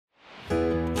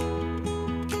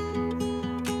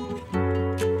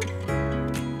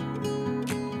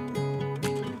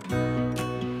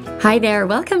Hi there.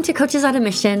 Welcome to Coaches on a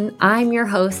Mission. I'm your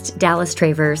host, Dallas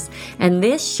Travers, and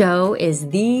this show is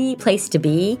the place to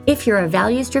be if you're a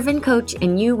values-driven coach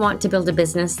and you want to build a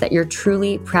business that you're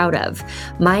truly proud of.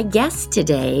 My guest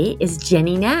today is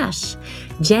Jenny Nash.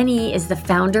 Jenny is the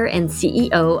founder and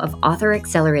CEO of Author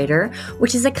Accelerator,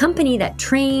 which is a company that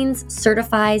trains,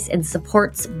 certifies, and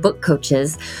supports book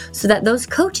coaches so that those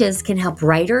coaches can help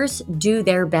writers do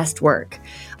their best work.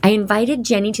 I invited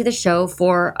Jenny to the show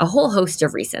for a whole host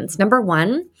of reasons. Number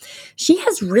one, she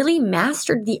has really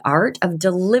mastered the art of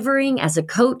delivering as a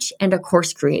coach and a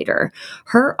course creator.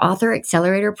 Her Author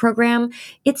Accelerator program,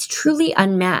 it's truly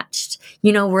unmatched.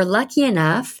 You know, we're lucky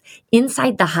enough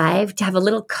inside the Hive to have a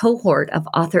little cohort of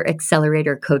Author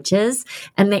Accelerator coaches,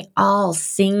 and they all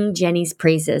sing Jenny's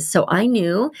praises. So I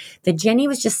knew that Jenny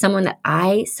was just someone that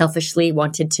I selfishly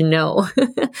wanted to know.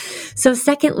 So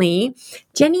secondly,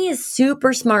 Jenny is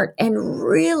super smart and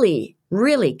really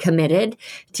committed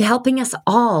to helping us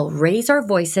all raise our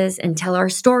voices and tell our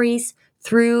stories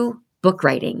through book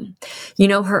writing. You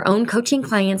know, her own coaching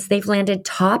clients, they've landed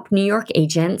top New York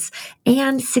agents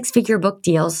and six-figure book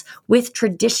deals with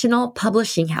traditional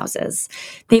publishing houses.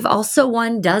 They've also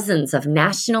won dozens of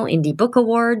national indie book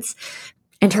awards.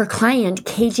 And her client,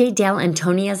 KJ Dale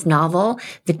Antonia's novel,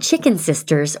 The Chicken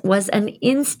Sisters, was an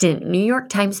instant New York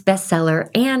Times bestseller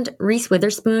and Reese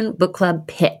Witherspoon book club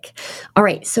pick. All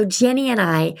right, so Jenny and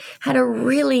I had a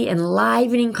really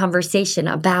enlivening conversation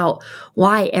about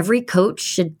why every coach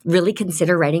should really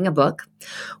consider writing a book,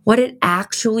 what it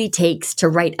actually takes to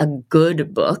write a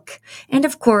good book, and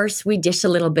of course, we dish a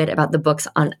little bit about the books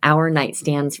on our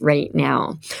nightstands right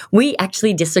now. We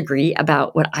actually disagree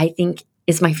about what I think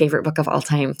is my favorite book of all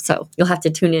time. So you'll have to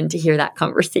tune in to hear that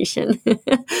conversation.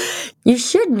 You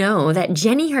should know that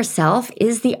Jenny herself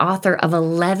is the author of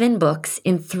 11 books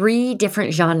in 3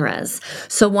 different genres.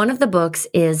 So one of the books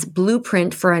is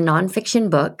Blueprint for a Nonfiction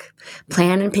Book,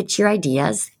 Plan and Pitch Your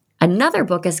Ideas. Another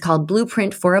book is called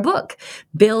Blueprint for a Book,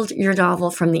 Build Your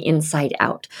Novel from the Inside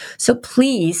Out. So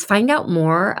please find out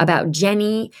more about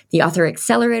Jenny, the Author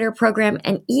Accelerator program,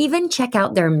 and even check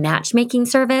out their matchmaking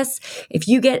service. If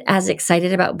you get as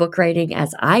excited about book writing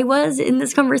as I was in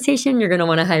this conversation, you're going to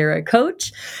want to hire a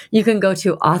coach. You can go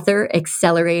to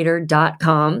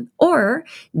authoraccelerator.com or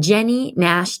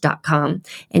jennynash.com.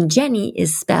 And Jenny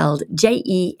is spelled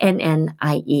Jennie.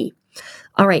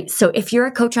 All right, so if you're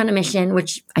a coach on a mission,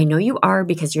 which I know you are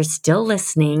because you're still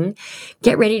listening,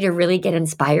 get ready to really get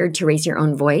inspired to raise your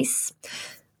own voice.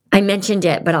 I mentioned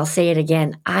it, but I'll say it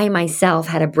again. I myself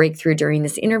had a breakthrough during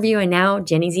this interview, and now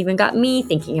Jenny's even got me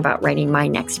thinking about writing my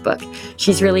next book.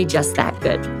 She's really just that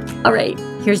good. All right,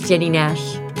 here's Jenny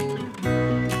Nash.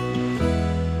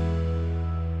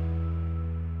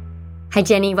 Hi,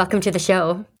 Jenny. Welcome to the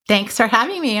show. Thanks for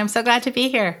having me. I'm so glad to be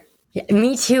here. Yeah,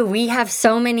 me too. We have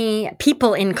so many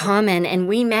people in common, and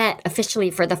we met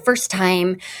officially for the first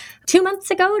time 2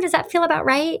 months ago. Does that feel about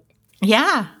right?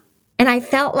 Yeah. And I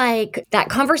felt like that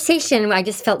conversation, I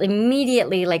just felt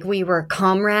immediately like we were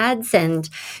comrades, and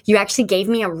you actually gave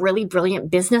me a really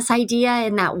brilliant business idea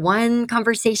in that one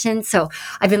conversation. So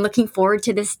I've been looking forward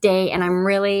to this day, and I'm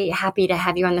really happy to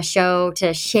have you on the show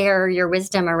to share your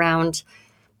wisdom around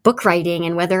book writing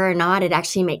and whether or not it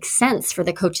actually makes sense for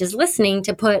the coaches listening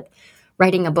to put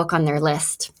writing a book on their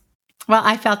list. Well,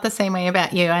 I felt the same way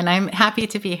about you, and I'm happy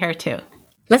to be here too.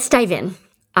 Let's dive in.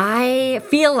 I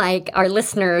feel like our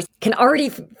listeners can already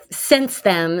sense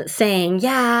them saying,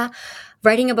 yeah,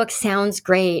 writing a book sounds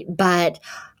great, but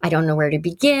I don't know where to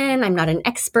begin. I'm not an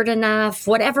expert enough.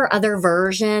 Whatever other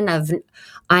version of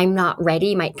I'm not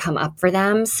ready might come up for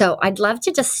them. So I'd love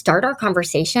to just start our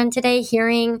conversation today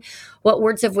hearing what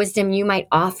words of wisdom you might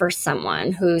offer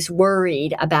someone who's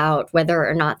worried about whether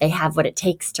or not they have what it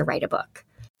takes to write a book.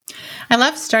 I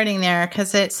love starting there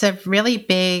because it's a really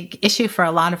big issue for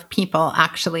a lot of people,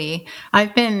 actually.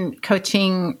 I've been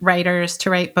coaching writers to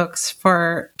write books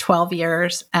for 12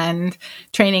 years and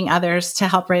training others to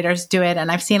help writers do it. And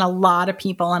I've seen a lot of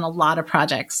people on a lot of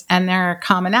projects. And there are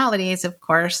commonalities, of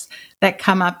course, that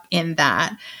come up in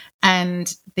that.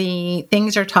 And the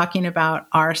things you're talking about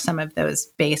are some of those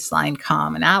baseline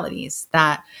commonalities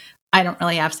that I don't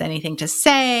really have anything to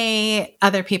say.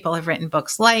 Other people have written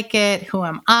books like it. Who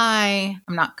am I?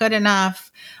 I'm not good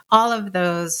enough. All of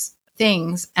those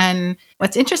things. And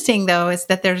what's interesting, though, is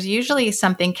that there's usually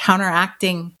something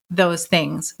counteracting those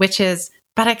things, which is,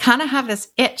 but I kind of have this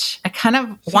itch. I kind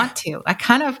of want to. I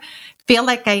kind of feel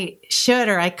like I should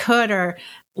or I could, or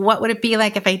what would it be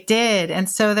like if I did? And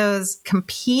so those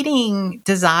competing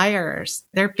desires,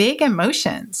 they're big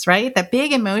emotions, right? That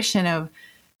big emotion of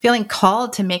feeling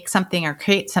called to make something or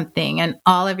create something, and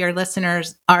all of your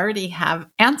listeners already have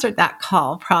answered that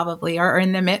call probably or are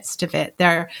in the midst of it.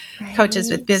 They're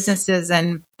coaches with businesses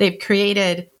and they've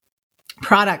created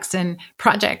products and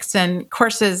projects and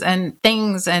courses and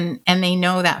things, and they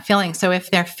know that feeling. So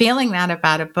if they're feeling that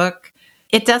about a book,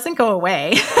 it doesn't go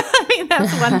away. I mean,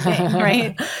 that's one thing,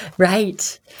 right?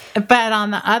 Right. But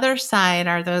on the other side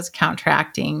are those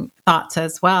counteracting thoughts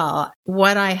as well.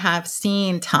 What I have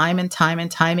seen time and time and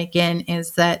time again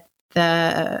is that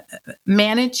the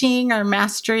managing or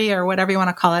mastery or whatever you want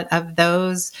to call it of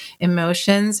those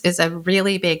emotions is a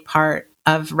really big part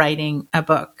of writing a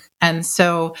book. And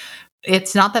so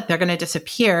it's not that they're going to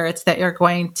disappear. It's that you're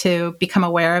going to become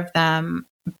aware of them,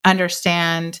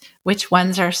 understand which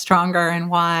ones are stronger and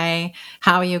why,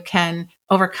 how you can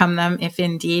overcome them if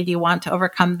indeed you want to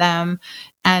overcome them.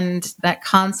 And that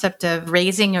concept of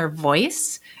raising your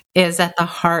voice is at the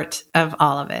heart of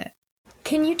all of it.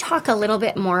 Can you talk a little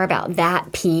bit more about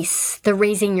that piece, the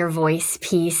raising your voice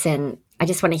piece? And I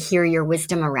just want to hear your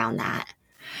wisdom around that.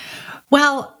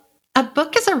 Well, a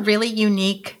book is a really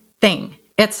unique thing.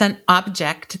 It's an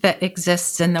object that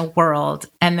exists in the world.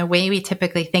 And the way we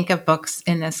typically think of books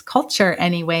in this culture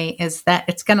anyway is that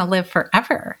it's going to live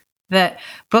forever. That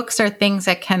books are things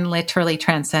that can literally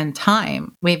transcend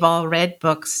time. We've all read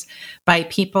books by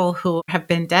people who have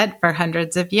been dead for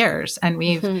hundreds of years, and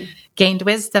we've gained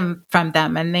wisdom from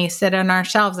them, and they sit on our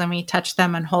shelves and we touch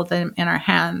them and hold them in our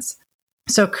hands.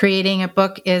 So creating a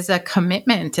book is a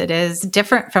commitment. It is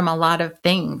different from a lot of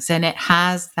things, and it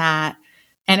has that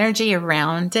energy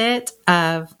around it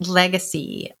of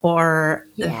legacy, or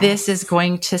this is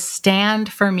going to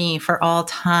stand for me for all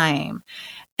time.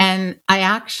 And I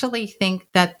actually think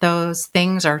that those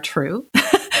things are true.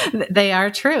 They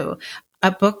are true.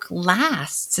 A book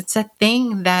lasts. It's a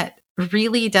thing that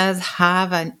really does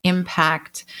have an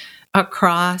impact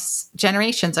across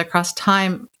generations, across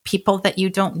time. People that you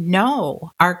don't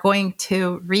know are going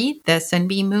to read this and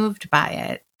be moved by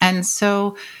it. And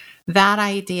so that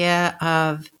idea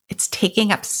of it's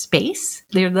taking up space,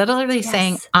 you're literally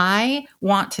saying, I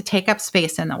want to take up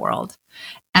space in the world.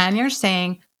 And you're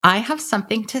saying, I have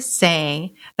something to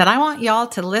say that I want y'all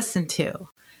to listen to.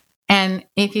 And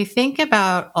if you think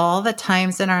about all the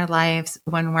times in our lives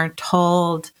when we're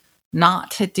told not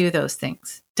to do those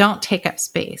things, don't take up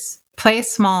space, play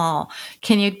small.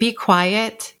 Can you be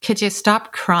quiet? Could you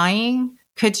stop crying?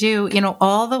 Could you,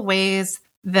 all the ways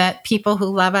that people who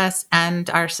love us and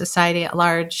our society at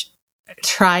large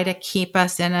try to keep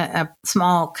us in a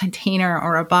small container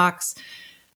or a box.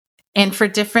 And for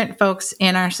different folks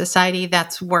in our society,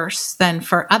 that's worse than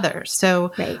for others.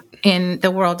 So in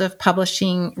the world of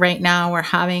publishing right now, we're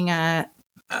having a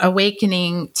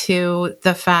awakening to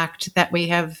the fact that we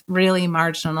have really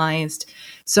marginalized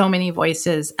so many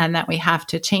voices, and that we have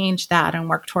to change that and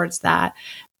work towards that.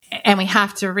 And we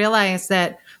have to realize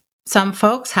that some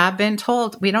folks have been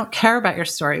told, we don't care about your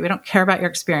story. We don't care about your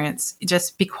experience.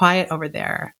 Just be quiet over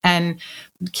there and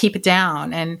keep it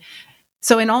down. And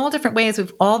so in all different ways,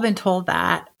 we've all been told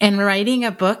that. And writing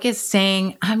a book is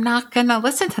saying, I'm not going to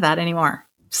listen to that anymore.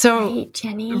 So,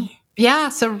 Jenny. Yeah.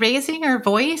 So raising your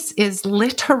voice is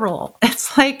literal.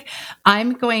 It's like,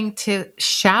 I'm going to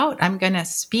shout, I'm going to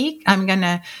speak, I'm going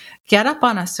to get up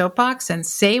on a soapbox and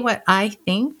say what I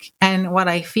think and what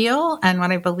I feel and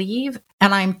what I believe.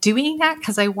 And I'm doing that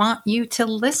because I want you to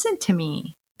listen to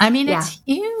me. I mean, it's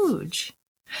huge.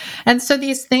 And so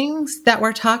these things that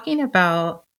we're talking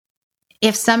about,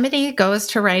 if somebody goes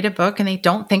to write a book and they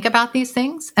don't think about these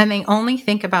things and they only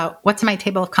think about what's my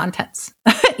table of contents,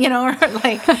 or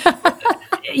like,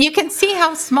 you can see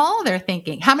how small they're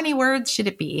thinking. How many words should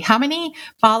it be? How many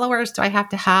followers do I have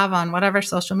to have on whatever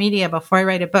social media before I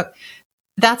write a book?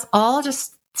 That's all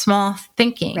just small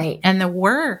thinking. Right. And the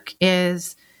work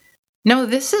is, no,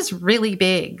 this is really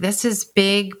big. This is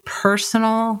big,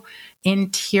 personal,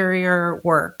 interior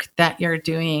work that you're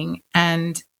doing.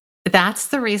 And that's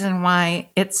the reason why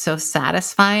it's so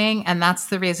satisfying. And that's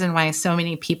the reason why so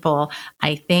many people,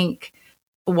 I think,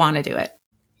 want to do it.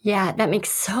 Yeah, that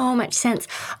makes so much sense.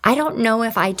 I don't know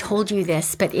if I told you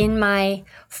this, but in my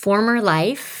former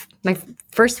life, my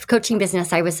first coaching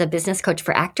business, I was a business coach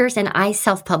for actors, and I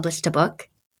self-published a book.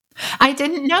 I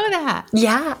didn't know that.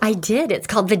 Yeah, I did. It's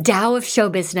called The Tao of Show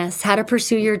Business, How to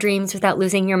Pursue Your Dreams Without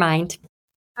Losing Your Mind.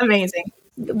 Amazing.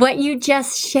 What you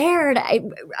just shared,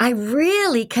 I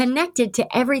really connected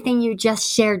to everything you just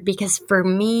shared, because for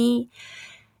me,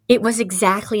 it was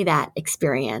exactly that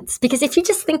experience. Because if you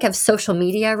just think of social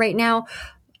media right now,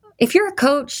 if you're a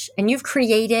coach and you've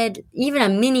created even a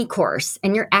mini course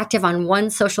and you're active on one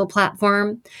social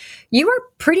platform, you are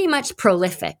pretty much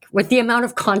prolific with the amount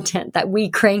of content that we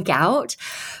crank out.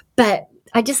 But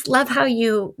I just love how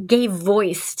you gave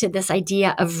voice to this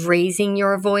idea of raising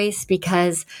your voice,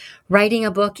 because writing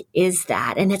a book is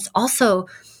that. And it's also,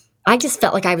 I just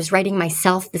felt like I was writing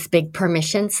myself this big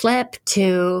permission slip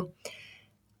to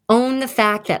own the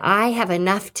fact that I have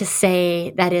enough to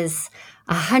say that is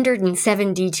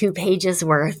 172 pages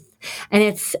worth. And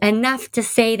it's enough to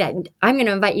say that I'm going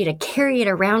to invite you to carry it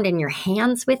around in your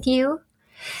hands with you.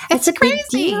 It's a crazy. big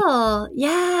deal.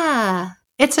 Yeah.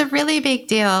 It's a really big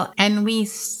deal. And we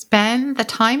spend the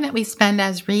time that we spend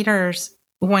as readers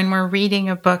when we're reading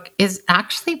a book is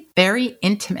actually very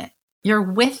intimate. You're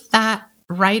with that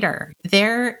writer.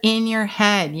 They're in your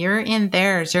head. You're in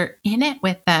theirs. You're in it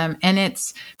with them. And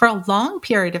it's for a long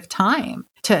period of time,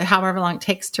 to however long it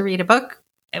takes to read a book.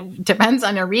 It depends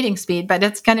on your reading speed, but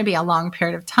it's going to be a long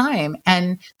period of time.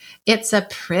 And it's a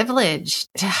privilege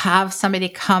to have somebody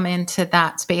come into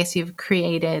that space you've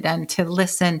created and to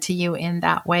listen to you in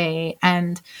that way.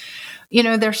 And,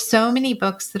 there's so many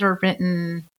books that are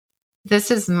written. This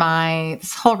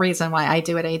whole reason why I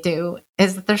do what I do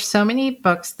is that there's so many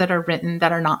books that are written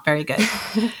that are not very good.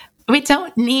 We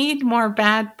don't need more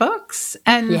bad books.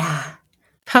 And yeah.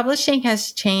 Publishing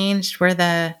has changed where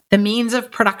the means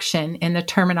of production, in the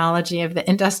terminology of the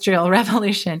Industrial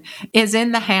Revolution, is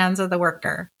in the hands of the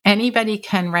worker. Anybody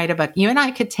can write a book. You and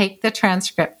I could take the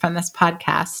transcript from this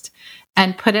podcast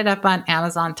and put it up on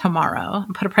Amazon tomorrow,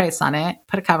 and put a price on it,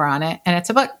 put a cover on it, and it's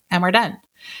a book, and we're done.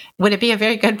 Would it be a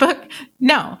very good book?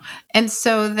 No. And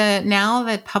so now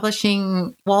that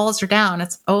publishing walls are down,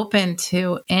 it's open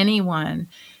to anyone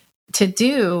to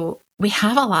do. We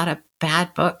have a lot of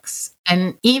bad books.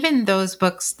 And even those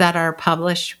books that are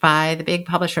published by the big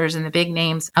publishers and the big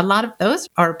names, a lot of those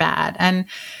are bad. And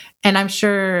I'm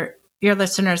sure your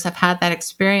listeners have had that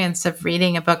experience of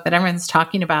reading a book that everyone's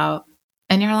talking about.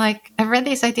 And you're like, I've read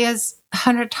these ideas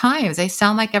 100 times. They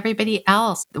sound like everybody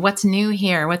else. What's new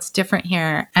here? What's different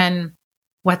here? And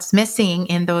what's missing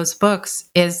in those books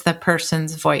is the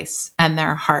person's voice and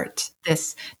their heart.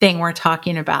 This thing we're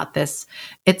talking about,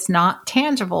 it's not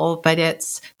tangible, but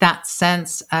it's that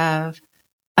sense of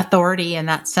authority and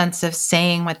that sense of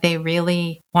saying what they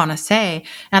really want to say.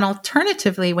 And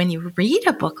alternatively, when you read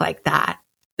a book like that,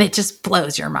 it just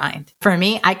blows your mind. For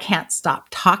me, I can't stop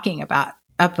talking about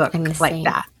a book like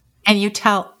that. And you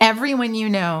tell everyone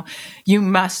you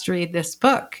must read this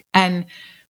book. And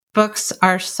books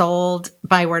are sold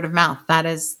by word of mouth. That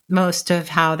is most of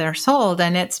how they're sold.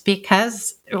 And it's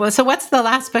because, so what's the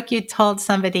last book you told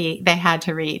somebody they had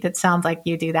to read? It sounds like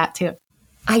you do that too.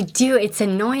 I do. It's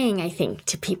annoying, I think,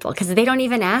 to people because they don't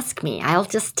even ask me. I'll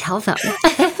just tell them.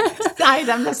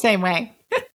 I'm the same way.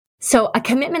 So a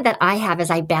commitment that I have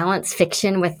is I balance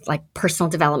fiction with like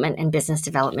personal development and business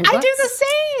development books. I do the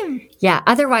same. Yeah.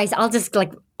 Otherwise, I'll just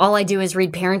all I do is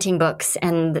read parenting books,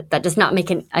 and that does not make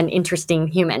an interesting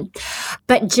human.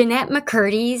 But Jeanette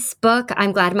McCurdy's book,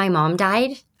 I'm Glad My Mom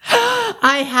Died.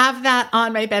 I have that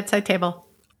on my bedside table.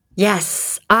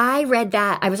 Yes. I read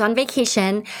that. I was on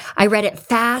vacation. I read it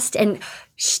fast. And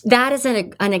that is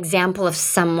an example of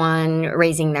someone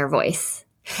raising their voice.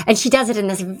 And she does it in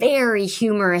this very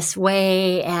humorous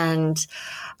way. And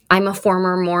I'm a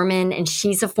former Mormon and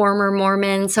she's a former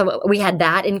Mormon. So we had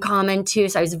that in common too.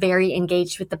 So I was very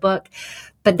engaged with the book.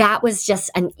 But that was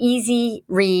just an easy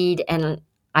read and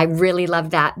I really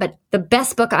loved that. But the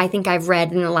best book I think I've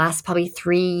read in the last probably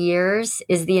 3 years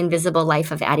is The Invisible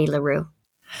Life of Addie LaRue.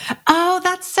 Oh,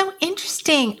 that's so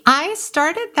interesting. I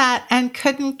started that and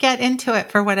couldn't get into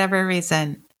it for whatever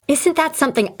reason. Isn't that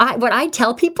something? What I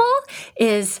tell people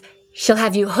is she'll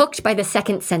have you hooked by the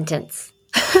second sentence.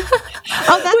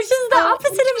 Oh, that's which is the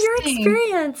opposite of your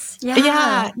experience.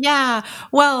 Yeah.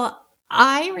 Well,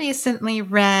 I recently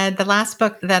read, the last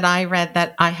book that I read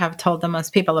that I have told the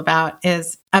most people about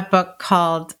is a book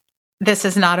called This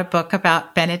Is Not a Book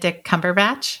About Benedict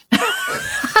Cumberbatch.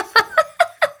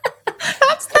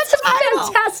 That's a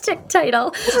fantastic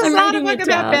title. This is not a book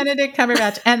about Benedict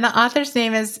Cumberbatch. And the author's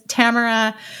name is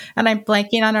Tamara, and I'm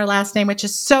blanking on her last name, which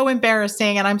is so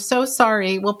embarrassing. And I'm so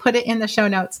sorry. We'll put it in the show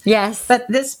notes. Yes. But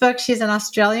this book, she's an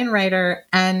Australian writer.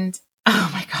 And oh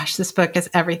my gosh, this book is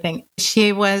everything.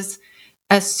 She was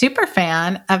a super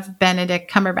fan of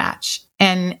Benedict Cumberbatch.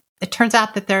 And it turns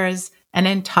out that there is an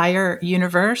entire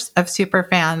universe of super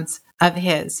fans of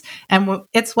his. And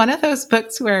it's one of those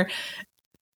books where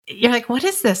you're like, what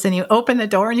is this? And you open the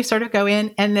door and you sort of go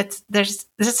in and there's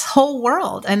this whole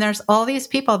world. And there's all these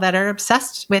people that are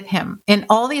obsessed with him in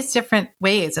all these different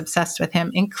ways, obsessed with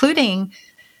him, including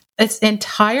this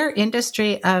entire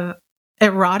industry of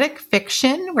erotic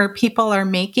fiction where people are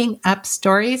making up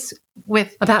stories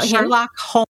with About him? Sherlock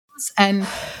Holmes and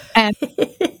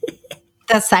the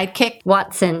sidekick.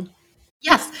 Watson.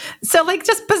 Yes. So like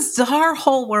just bizarre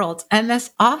whole worlds. And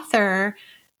this author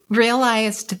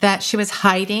realized that she was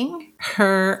hiding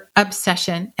her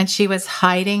obsession and she was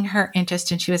hiding her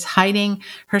interest and she was hiding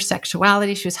her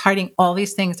sexuality. She was hiding all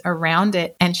these things around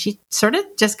it. And she sort of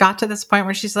just got to this point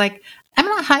where she's like, I'm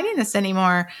not hiding this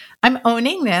anymore. I'm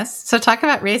owning this. So talk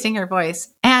about raising your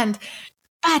voice.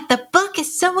 But the book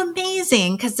is so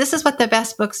amazing because this is what the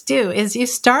best books do is you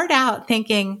start out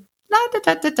thinking,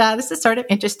 this is sort of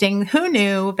interesting. Who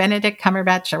knew? Benedict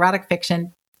Cumberbatch, erotic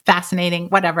fiction, fascinating,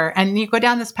 whatever. And you go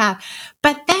down this path.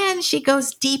 But then she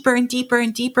goes deeper and deeper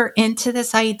and deeper into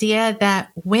this idea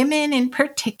that women in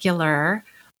particular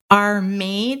are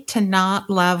made to not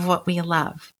love what we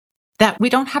love, that we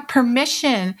don't have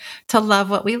permission to love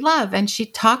what we love. And she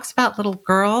talks about little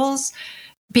girls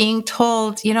being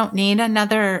told you don't need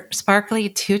another sparkly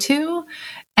tutu.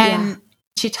 And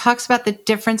she talks about the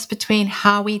difference between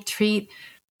how we treat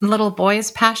little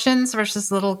boys' passions versus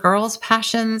little girls'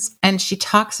 passions. And she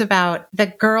talks about the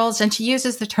girls, and she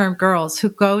uses the term girls who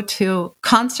go to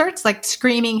concerts like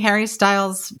screaming Harry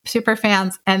Styles super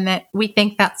fans, and that we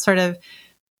think that sort of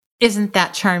isn't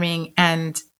that charming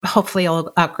and hopefully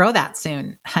you'll outgrow that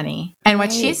soon, honey. And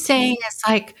what she's saying is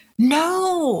like,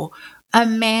 no, a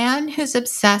man who's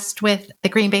obsessed with the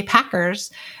Green Bay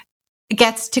Packers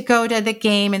gets to go to the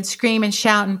game and scream and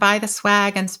shout and buy the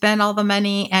swag and spend all the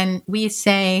money. And we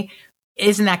say,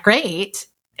 isn't that great?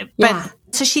 But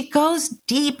so she goes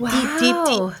deep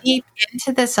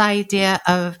into this idea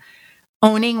of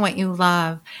owning what you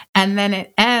love. And then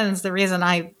it ends. The reason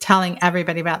I'm telling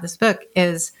everybody about this book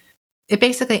is it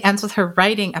basically ends with her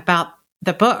writing about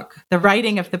the book, the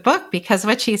writing of the book, because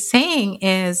what she's saying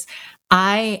is,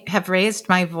 I have raised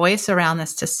my voice around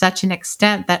this to such an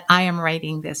extent that I am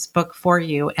writing this book for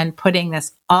you and putting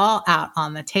this all out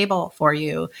on the table for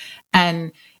you.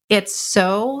 And it's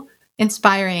so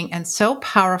inspiring and so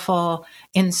powerful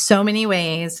in so many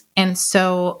ways. And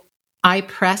so I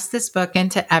press this book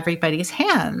into everybody's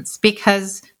hands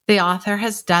because the author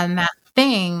has done that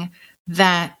thing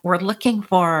that we're looking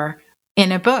for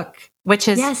in a book, which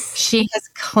is she has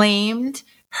claimed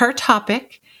her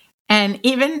topic. And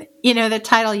even, the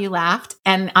title, you laughed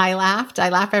and I laughed. I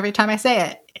laugh every time I say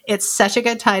it. It's such a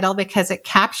good title because it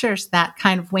captures that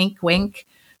kind of wink, wink.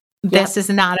 This is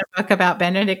not a book about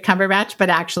Benedict Cumberbatch, but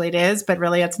actually it is, but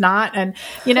really it's not. And,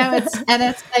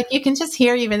 it's like, you can just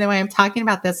hear even the way I'm talking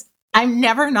about this. I'm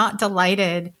never not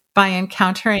delighted by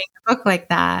encountering a book like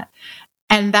that.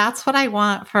 And that's what I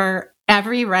want for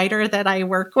every writer that I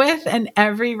work with and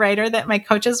every writer that my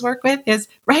coaches work with is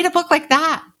write a book like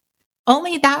that.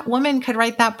 Only that woman could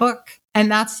write that book. And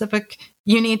that's the book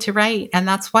you need to write. And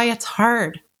that's why it's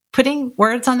hard. Putting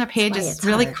words on the page is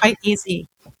really quite easy.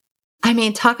 I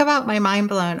mean, talk about my mind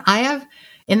blown. I have,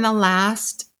 in the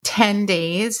last 10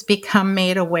 days, become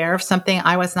made aware of something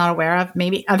I was not aware of.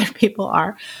 Maybe other people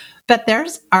are. But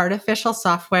there's artificial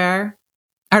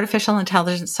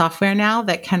intelligence software now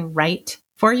that can write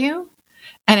for you.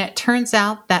 And it turns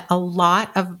out that a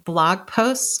lot of blog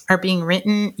posts are being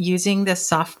written using this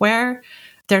software.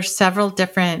 There's several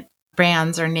different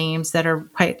brands or names that are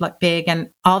quite big. And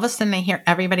all of a sudden they hear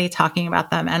everybody talking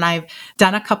about them. And I've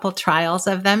done a couple trials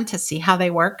of them to see how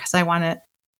they work because I want to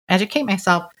educate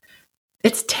myself.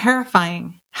 It's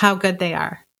terrifying how good they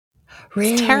are.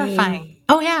 Really? It's terrifying.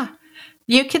 Oh, yeah.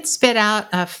 You could spit out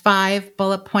a 5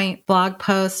 bullet point blog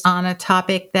post on a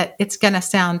topic that it's going to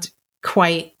sound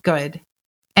quite good.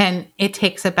 And it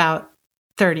takes about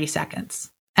 30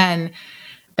 seconds. And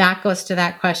that goes to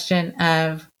that question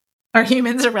of, are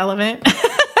humans irrelevant?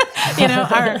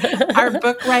 Are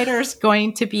book writers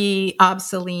going to be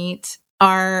obsolete?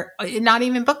 Are not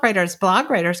even book writers, blog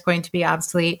writers going to be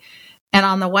obsolete? And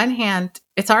on the one hand,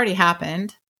 it's already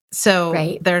happened.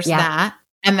 So there's that.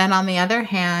 And then on the other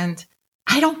hand,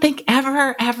 I don't think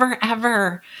ever, ever,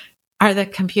 ever are the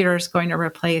computers going to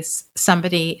replace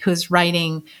somebody who's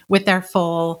writing with their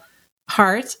full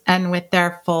heart and with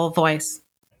their full voice.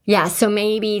 Yeah, so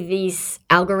maybe these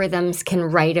algorithms can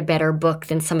write a better book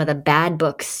than some of the bad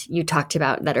books you talked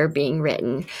about that are being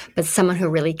written, but someone who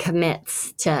really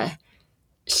commits to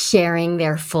sharing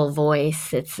their full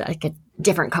voice, it's like a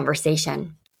different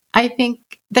conversation. I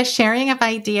think the sharing of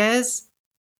ideas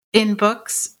in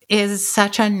books is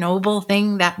such a noble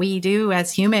thing that we do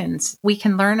as humans. We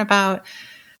can learn about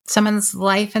someone's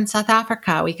life in South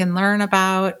Africa. We can learn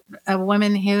about a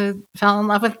woman who fell in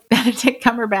love with Benedict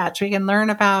Cumberbatch. We can learn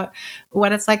about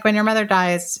what it's like when your mother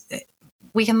dies.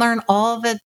 We can learn all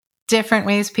the different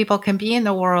ways people can be in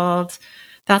the world.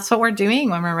 That's what we're doing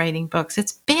when we're writing books.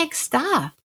 It's big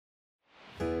stuff.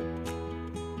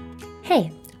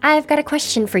 Hey, I've got a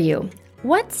question for you.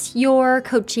 What's your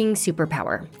coaching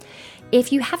superpower?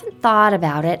 If you haven't thought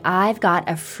about it, I've got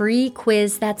a free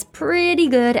quiz that's pretty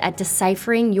good at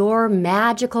deciphering your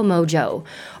magical mojo.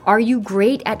 Are you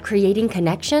great at creating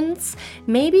connections?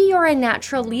 Maybe you're a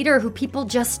natural leader who people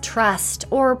just trust,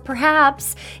 or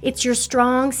perhaps it's your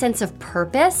strong sense of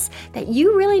purpose that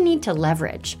you really need to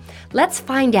leverage. Let's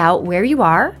find out where you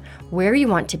are, where you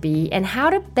want to be, and how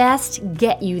to best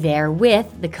get you there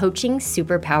with the Coaching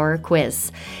Superpower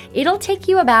Quiz. It'll take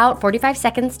you about 45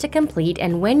 seconds to complete,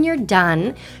 and when you're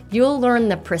done, you'll learn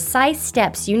the precise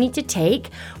steps you need to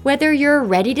take, whether you're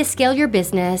ready to scale your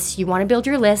business, you want to build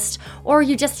your list, or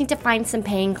you just need to find some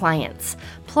paying clients.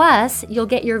 Plus, you'll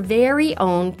get your very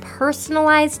own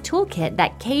personalized toolkit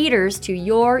that caters to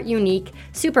your unique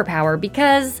superpower,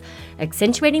 because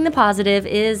accentuating the positive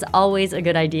is always a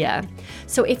good idea.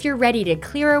 So if you're ready to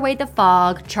clear away the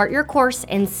fog, chart your course,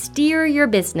 and steer your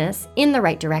business in the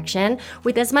right direction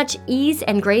with as much ease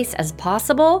and grace as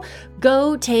possible,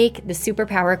 go take the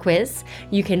Superpower Quiz.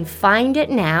 You can find it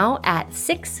now at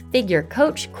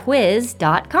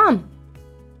sixfigurecoachquiz.com.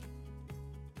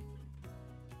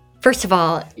 First of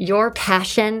all, your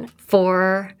passion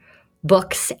for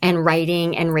books and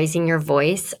writing and raising your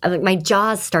voice, my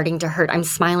jaw's starting to hurt. I'm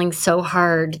smiling so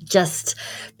hard just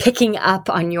picking up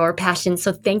on your passion.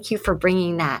 So thank you for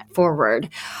bringing that forward.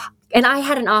 And I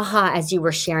had an aha as you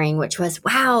were sharing, which was,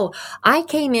 wow, I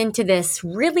came into this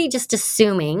really just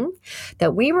assuming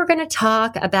that we were going to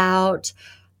talk about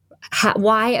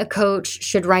why a coach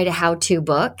should write a how-to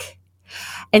book.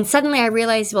 And suddenly I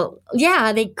realized, well,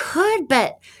 yeah, they could,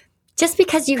 but just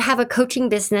because you have a coaching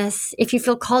business, if you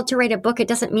feel called to write a book, it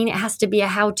doesn't mean it has to be a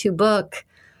how-to book.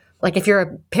 Like if you're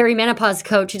a perimenopause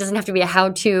coach, it doesn't have to be a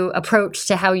how-to approach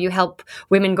to how you help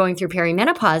women going through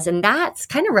perimenopause. And that's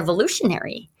kind of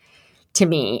revolutionary to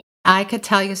me. I could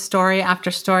tell you story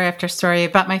after story after story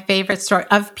about my favorite story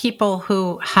of people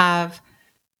who have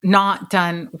not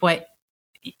done what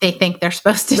they think they're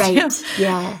supposed to do.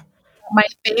 Yeah. My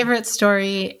favorite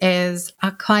story is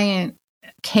a client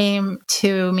came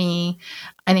to me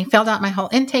and he filled out my whole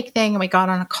intake thing, and we got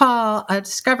on a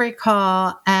discovery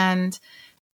call. And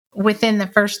within the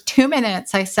first 2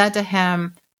 minutes, I said to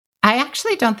him, I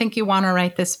actually don't think you want to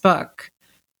write this book.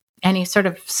 And he sort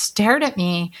of stared at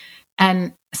me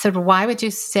and said, why would you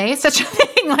say such a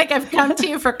thing? Like, I've come to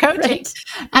you for coaching. Right.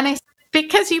 And I said,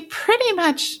 because you pretty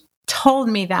much told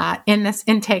me that in this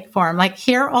intake form. Like,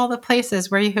 here are all the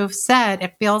places where you have said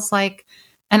it feels like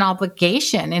an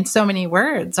obligation in so many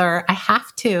words, or I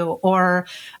have to, or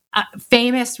a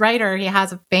famous writer, he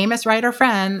has a famous writer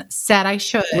friend said I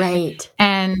should. Right.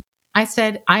 And I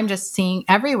said, I'm just seeing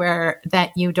everywhere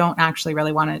that you don't actually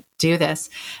really want to do this.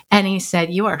 And he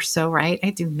said, you are so right.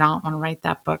 I do not want to write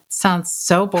that book. It sounds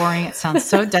so boring. It sounds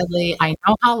so deadly. I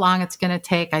know how long it's going to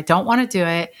take. I don't want to do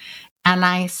it. And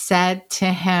I said to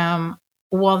him,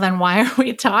 well, then why are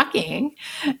we talking?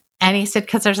 And he said,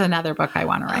 because there's another book I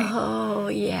want to write. Oh,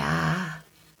 yeah.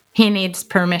 He needs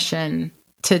permission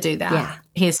to do that. Yeah.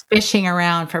 He's fishing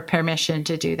around for permission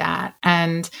to do that.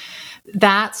 And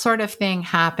that sort of thing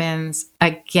happens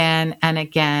again and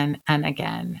again and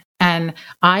again. And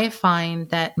I find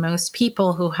that most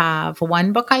people who have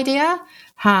one book idea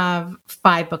have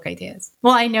 5 book ideas.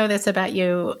 Well, I know this about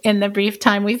you. In the brief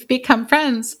time we've become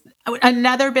friends,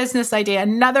 another business idea,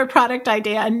 another product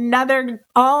idea,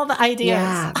 all the ideas.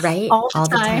 Yeah, right. All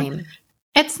the time.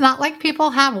 It's not like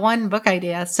people have one book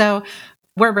idea. So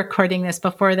we're recording this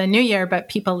before the new year, but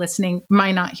people listening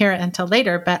might not hear it until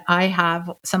later. But I have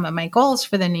some of my goals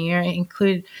for the new year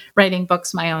include writing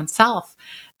books my own self.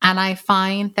 And I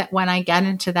find that when I get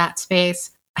into that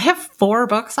space, I have 4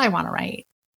 books I want to write.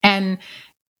 And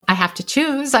I have to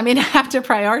choose. I mean, I have to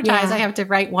prioritize. Yeah. I have to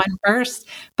write one first.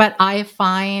 But I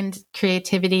find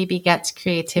creativity begets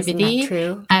creativity. Isn't that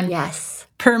true? And yes,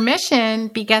 permission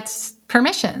begets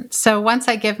permission. So once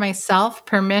I give myself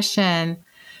permission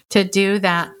to do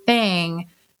that thing,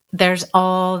 there's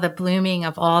all the blooming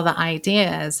of all the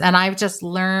ideas. And I've just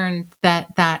learned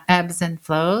that ebbs and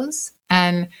flows.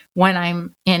 And when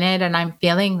I'm in it and I'm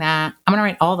feeling that, I'm going to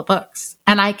write all the books,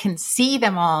 and I can see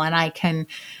them all, and I can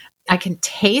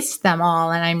taste them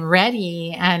all, and I'm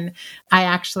ready. And I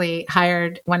actually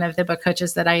hired one of the book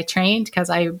coaches that I trained because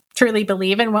I truly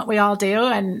believe in what we all do.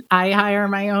 And I hire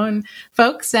my own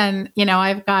folks, and,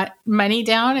 I've got money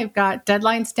down, I've got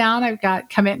deadlines down, I've got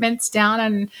commitments down,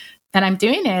 and I'm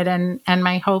doing it. And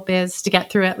my hope is to get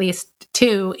through at least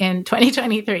 2 in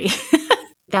 2023.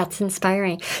 That's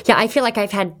inspiring. Yeah, I feel like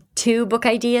I've had 2 book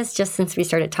ideas just since we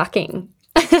started talking.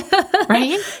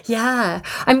 Right? Yeah.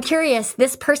 I'm curious,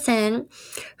 this person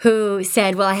who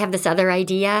said, well, I have this other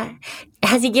idea,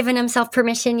 has he given himself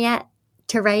permission yet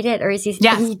to write it? Or is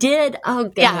Yes. he did?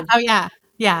 Oh, Yeah. good. Oh, yeah.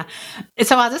 Yeah.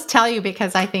 So I'll just tell you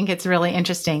because I think it's really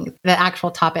interesting, the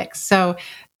actual topics. So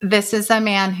this is a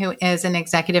man who is an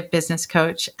executive business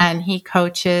coach, and he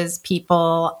coaches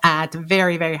people at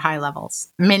very, very high levels.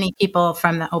 Many people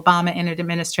from the Obama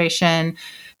administration,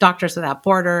 Doctors Without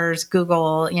Borders,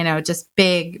 Google, just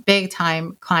big, big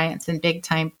time clients and big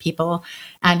time people.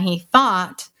 And he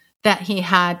thought that he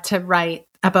had to write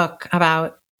a book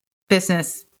about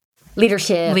business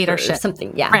Leadership or leadership.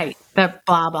 something. Yeah. Right. The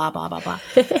blah, blah, blah, blah, blah.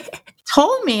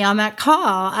 Told me on that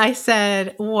call, I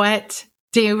said, what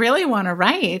do you really want to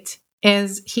write?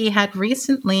 Is he had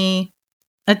recently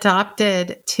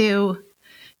adopted 2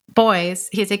 boys.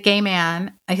 He's a gay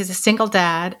man. He's a single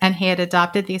dad, and he had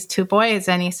adopted these 2 boys.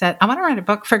 And he said, I want to write a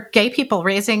book for gay people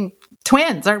raising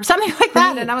twins or something like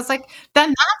that. Right. And I was like, then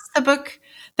that's the book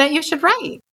that you should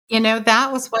write.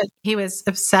 That was what he was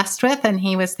obsessed with, and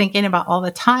he was thinking about all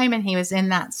the time. And he was in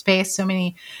that space. So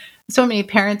many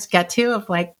parents get to of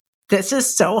like, this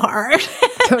is so hard.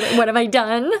 What have I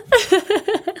done?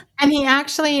 And he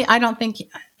actually, I don't think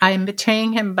I'm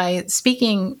betraying him by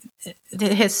speaking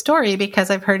his story, because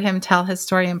I've heard him tell his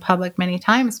story in public many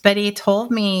times, but he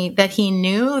told me that he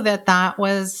knew that that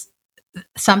was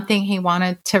something he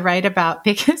wanted to write about,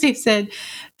 because he said,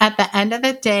 at the end of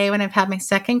the day, when I've had my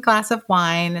second glass of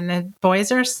wine and the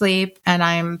boys are asleep and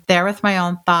I'm there with my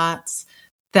own thoughts,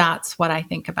 that's what I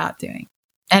think about doing.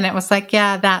 And it was like,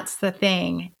 yeah, that's the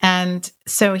thing. And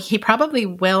so he probably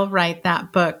will write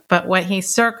that book. But what he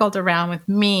circled around with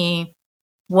me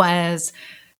was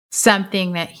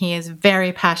something that he is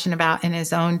very passionate about in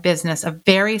his own business, a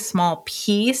very small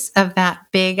piece of that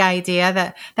big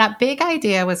idea. That big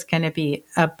idea was going to be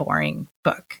a boring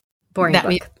book. That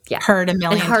we've heard a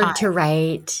million times. And hard to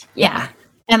write. Yeah.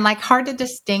 And like hard to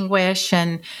distinguish.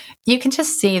 And you can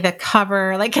just see the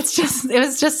cover. Like it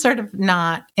was just sort of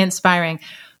not inspiring.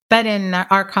 But in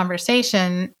our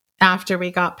conversation, after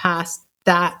we got past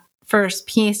that first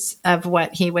piece of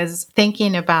what he was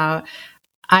thinking about,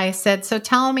 I said, so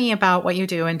tell me about what you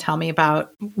do and tell me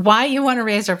about why you want to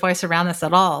raise your voice around this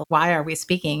at all. Why are we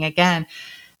speaking again?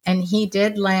 And he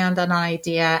did land on an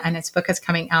idea, and his book is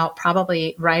coming out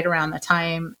probably right around the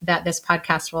time that this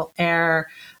podcast will air.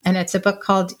 And it's a book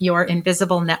called Your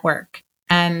Invisible Network.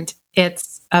 And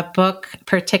it's a book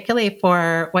particularly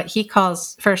for what he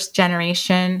calls first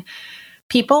generation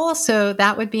people. So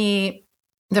that would be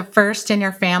the first in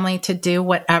your family to do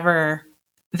whatever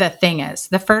the thing is,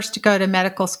 the first to go to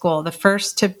medical school, the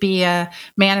first to be a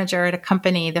manager at a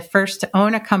company, the first to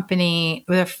own a company,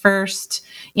 the first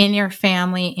in your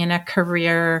family in a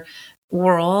career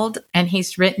world. And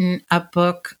he's written a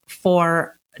book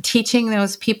for teaching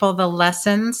those people the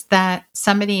lessons that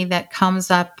somebody that comes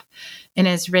up and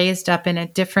is raised up in a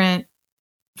different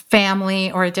family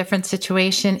or a different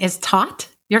situation is taught.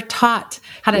 You're taught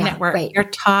how to network. Right. You're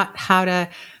taught how to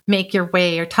make your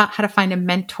way. You're taught how to find a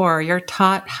mentor. You're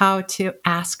taught how to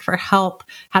ask for help,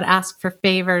 how to ask for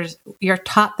favors. You're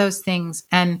taught those things.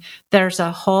 And there's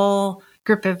a whole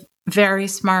group of very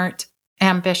smart,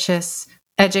 ambitious,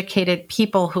 educated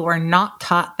people who are not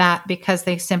taught that because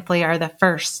they simply are the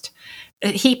first.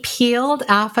 He peeled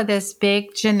off of this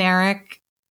big generic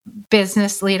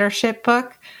business leadership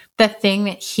book the thing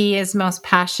that he is most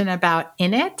passionate about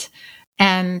in it.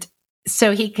 And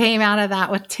so he came out of that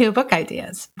with 2 book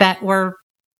ideas that were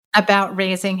about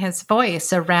raising his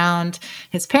voice around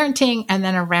his parenting and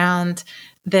then around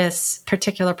this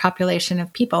particular population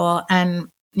of people. And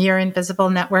Your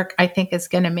Invisible Network, I think, is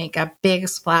going to make a big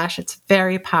splash. It's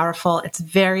very powerful. It's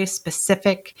very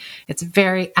specific. It's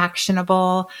very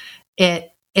actionable.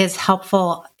 It is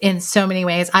helpful in so many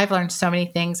ways. I've learned so many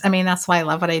things. I mean, that's why I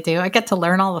love what I do. I get to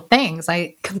learn all the things.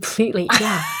 Completely.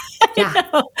 Yeah.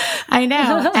 I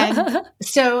know. And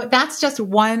so that's just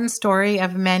one story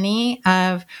of many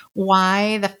of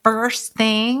why the first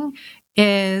thing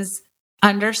is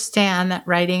understand that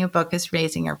writing a book is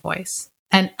raising your voice,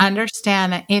 and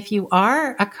understand that if you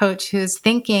are a coach who's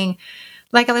thinking,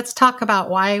 like, let's talk about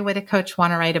why would a coach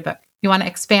want to write a book? You want to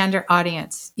expand your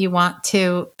audience. You want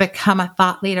to become a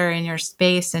thought leader in your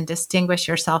space and distinguish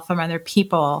yourself from other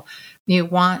people. You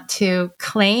want to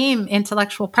claim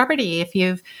intellectual property. If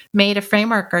you've made a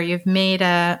framework or you've made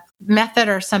a method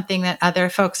or something that other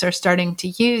folks are starting to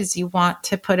use, you want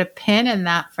to put a pin in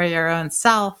that for your own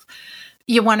self.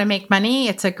 You want to make money.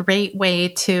 It's a great way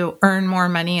to earn more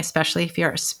money, especially if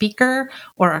you're a speaker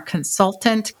or a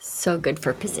consultant. So good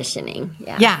for positioning.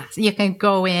 Yeah. You can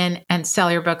go in and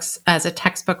sell your books as a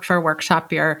textbook for a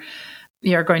workshop you're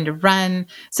you're going to run.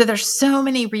 So there's so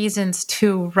many reasons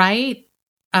to write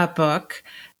a book,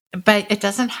 but it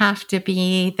doesn't have to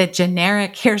be the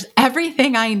generic, here's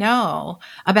everything I know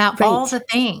about all the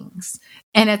things.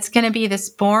 And it's going to be this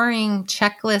boring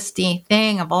checklisty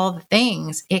thing of all the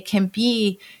things. It can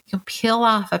be, you can peel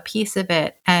off a piece of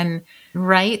it and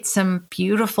write some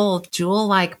beautiful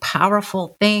jewel-like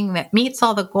powerful thing that meets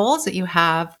all the goals that you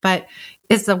have, but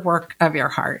is the work of your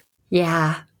heart.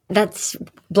 Yeah. That's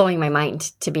blowing my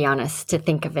mind, to be honest, to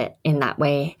think of it in that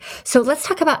way. So let's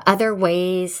talk about other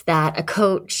ways that a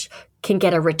coach can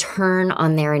get a return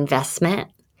on their investment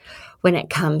when it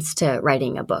comes to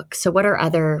writing a book. So what are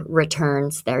other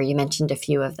returns there? You mentioned a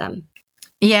few of them.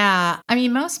 Yeah. I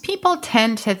mean, most people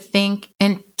tend to think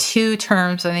in two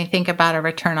terms when they think about a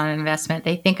return on investment.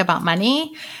 They think about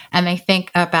money and they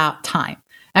think about time.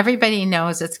 Everybody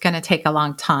knows it's going to take a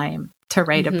long time to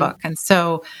write a book. And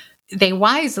so they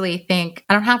wisely think,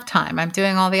 I don't have time. I'm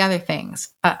doing all the other things.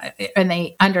 And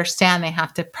they understand they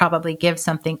have to probably give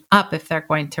something up if they're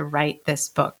going to write this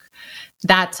book.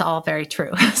 That's all very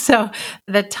true. So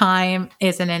the time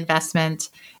is an investment,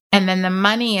 and then the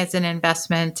money is an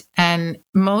investment. And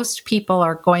most people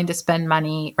are going to spend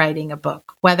money writing a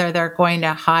book, whether they're going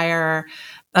to hire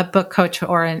a book coach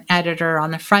or an editor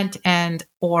on the front end,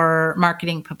 or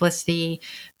marketing publicity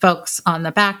folks on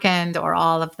the back end, or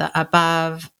all of the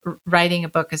above. Writing a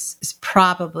book is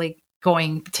probably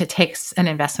going to take an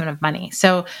investment of money.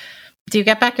 So do you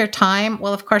get back your time?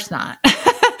 Well, of course not.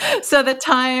 So the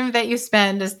time that you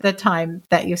spend is the time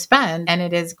that you spend, and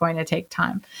it is going to take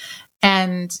time.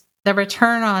 And the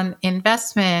return on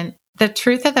investment, the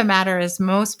truth of the matter is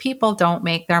most people don't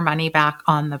make their money back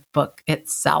on the book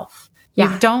itself. You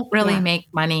don't really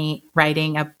make money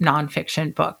writing a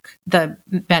nonfiction book. The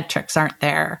metrics aren't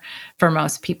there for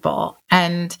most people.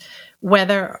 And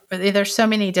there's so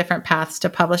many different paths to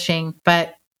publishing,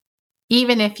 but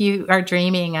even if you are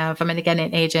dreaming of, I'm going to get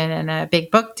an agent and a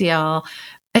big book deal,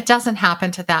 it doesn't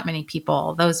happen to that many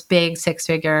people. Those big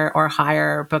 6-figure or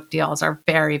higher book deals are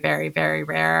very, very, very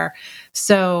rare.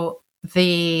 So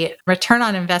the return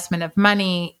on investment of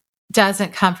money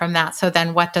doesn't come from that. So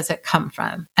then what does it come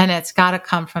from? And it's got to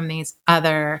come from these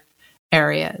other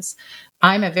areas.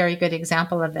 I'm a very good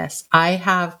example of this. I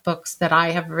have books that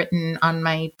I have written on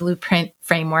my blueprint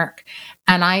framework,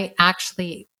 and I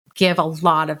actually give a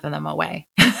lot of them away.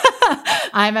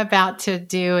 I'm about to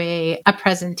do a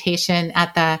presentation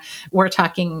we're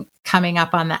talking coming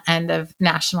up on the end of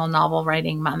National Novel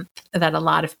Writing Month that a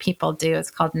lot of people do. It's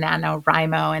called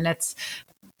NaNoWriMo, and it's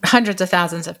hundreds of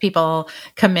thousands of people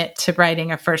commit to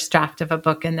writing a first draft of a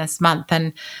book in this month.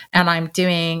 And I'm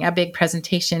doing a big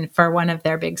presentation for one of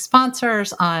their big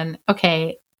sponsors on,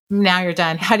 okay, now you're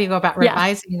done. How do you go about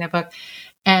revising the book?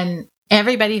 And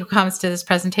everybody who comes to this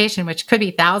presentation, which could be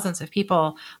thousands of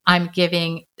people, I'm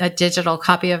giving a digital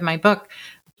copy of my book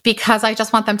because I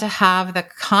just want them to have the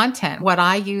content. What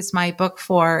I use my book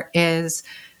for is,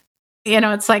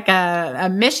 it's like a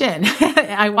mission.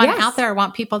 I want out there. I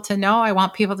want people to know. I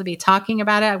want people to be talking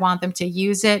about it. I want them to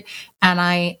use it. And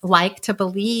I like to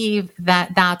believe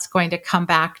that that's going to come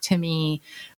back to me.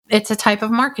 It's a type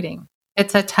of marketing.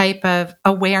 It's a type of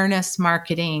awareness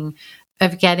marketing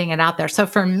of getting it out there. So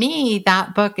for me,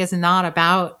 that book is not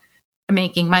about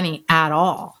making money at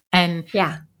all. And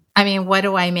I mean, what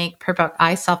do I make per book?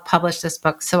 I self-publish this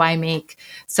book. So I make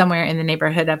somewhere in the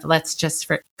neighborhood of, let's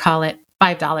just call it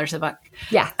 $5 a book.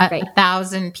 Yeah. Right.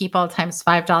 1,000 people times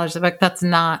 $5 a book. That's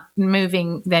not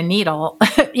moving the needle.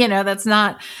 I'm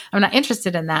not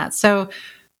interested in that. So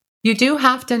you do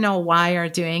have to know why you're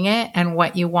doing it and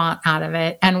what you want out of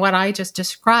it. And what I just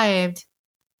described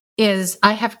is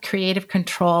I have creative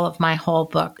control of my whole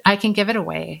book. I can give it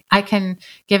away. I can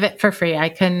give it for free. I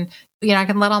can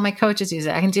let all my coaches use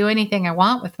it. I can do anything I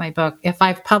want with my book. If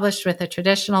I've published with a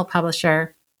traditional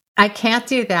publisher, I can't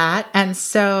do that. And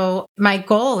so my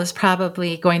goal is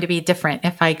probably going to be different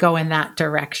if I go in that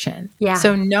direction. Yeah.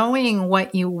 So knowing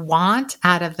what you want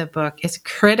out of the book is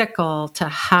critical to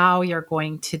how you're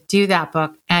going to do that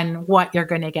book and what you're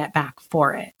going to get back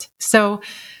for it. So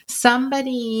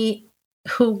somebody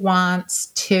who wants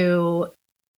to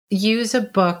use a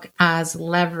book as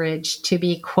leverage to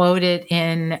be quoted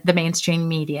in the mainstream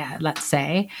media, let's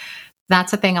say,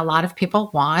 that's a thing a lot of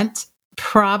people want.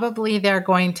 Probably they're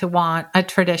going to want a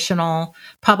traditional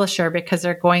publisher because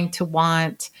they're going to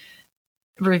want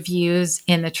reviews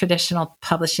in the traditional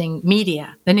publishing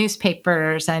media, the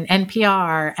newspapers and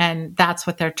NPR, and that's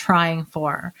what they're trying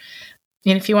for.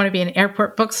 And if you want to be an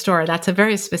airport bookstore, that's a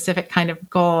very specific kind of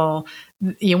goal.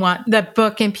 You want the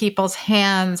book in people's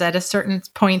hands at a certain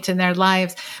point in their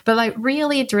lives, but like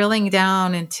really drilling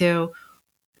down into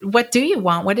what do you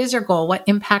want? What is your goal? What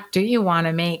impact do you want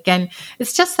to make? And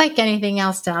it's just like anything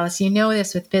else, Dallas. You know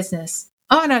this with business.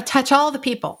 Oh, no, touch all the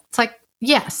people. It's like,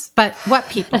 yes, but what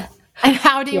people? And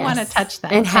how do you want to touch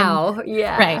them? And how?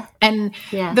 Yeah. Right. And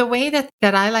the way that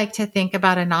I like to think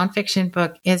about a nonfiction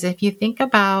book is if you think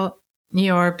about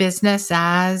your business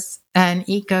as an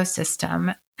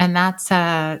ecosystem, and that's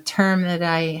a term that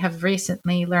I have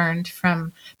recently learned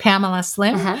from Pamela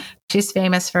Slim. She's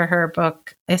famous for her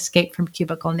book, Escape from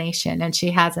Cubicle Nation. And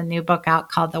she has a new book out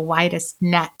called The Widest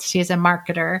Net. She's a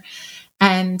marketer.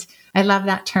 And I love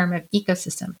that term of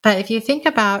ecosystem. But if you think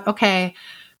about, okay,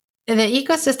 the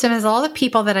ecosystem is all the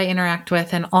people that I interact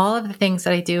with and all of the things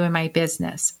that I do in my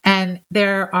business. And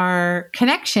there are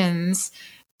connections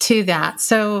to that.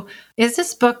 So is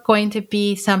this book going to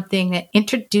be something that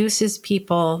introduces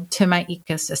people to my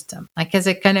ecosystem? Like, is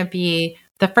it going to be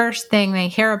the first thing they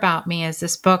hear about me is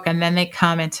this book, and then they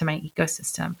come into my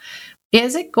ecosystem?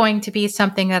 Is it going to be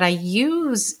something that I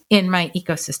use in my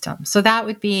ecosystem? So that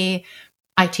would be,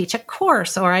 I teach a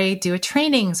course, or I do a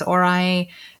trainings, or I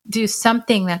do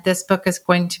something that this book is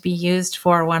going to be used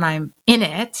for when I'm in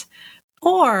it.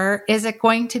 Or is it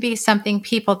going to be something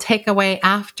people take away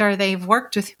after they've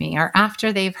worked with me or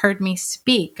after they've heard me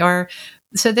speak? Or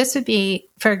so this would be,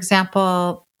 for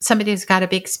example, somebody who's got a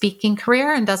big speaking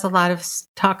career and does a lot of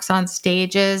talks on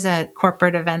stages at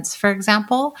corporate events, for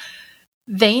example.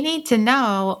 They need to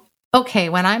know, okay,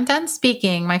 when I'm done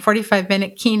speaking, my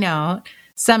 45-minute keynote,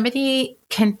 somebody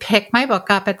can pick my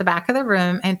book up at the back of the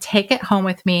room and take it home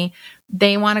with me.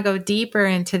 They want to go deeper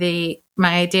into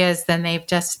my ideas than they've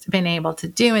just been able to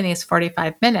do in these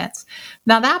 45 minutes.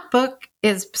 Now, that book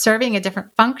is serving a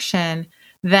different function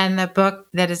than the book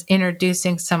that is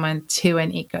introducing someone to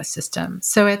an ecosystem.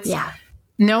 So it's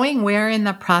knowing where in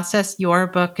the process your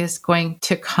book is going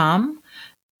to come.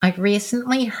 I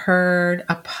recently heard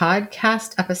a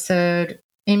podcast episode.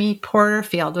 Amy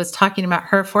Porterfield was talking about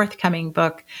her forthcoming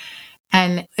book.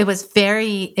 And it was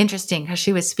very interesting because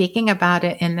she was speaking about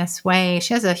it in this way.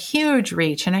 She has a huge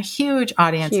reach and a huge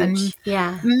audience and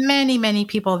many, many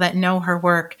people that know her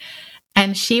work.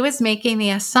 And she was making the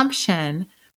assumption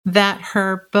that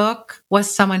her book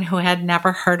was someone who had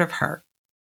never heard of her.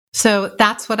 So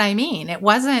that's what I mean. It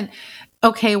wasn't,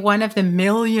 okay, one of the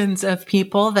millions of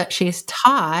people that she's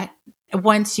taught.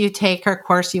 Once you take her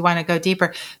course, you want to go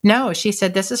deeper. No, she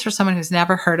said, this is for someone who's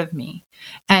never heard of me.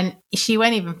 And she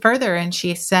went even further and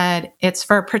she said, it's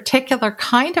for a particular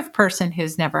kind of person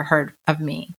who's never heard of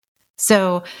me.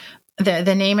 So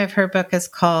the name of her book is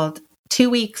called 2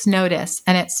 Weeks Notice,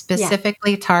 and it's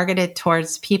specifically targeted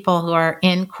towards people who are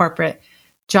in corporate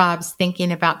jobs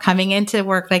thinking about coming into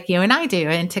work like you and I do,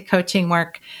 into coaching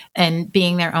work and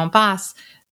being their own boss.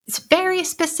 It's very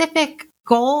specific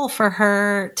goal for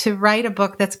her to write a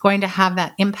book that's going to have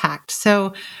that impact.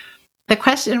 So the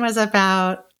question was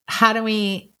about how do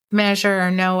we measure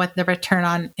or know what the return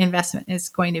on investment is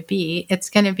going to be? It's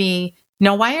going to be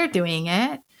know why you're doing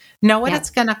it, know what it's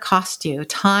going to cost you,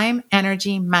 time,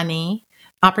 energy, money,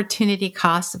 opportunity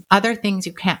costs, other things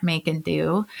you can't make and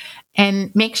do,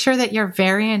 and make sure that you're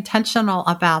very intentional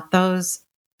about those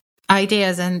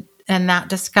ideas and that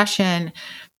discussion,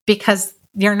 because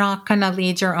you're not going to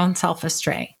lead your own self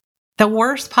astray. The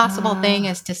worst possible thing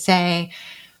is to say,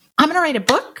 I'm going to write a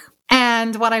book,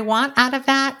 and what I want out of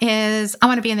that is I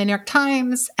want to be in the New York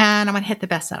Times and I want to hit the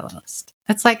bestseller list.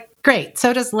 It's like, great.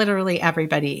 So does literally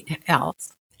everybody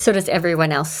else. So does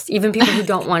everyone else. Even people who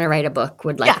don't want to write a book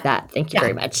would like that. Thank you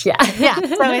very much. Yeah.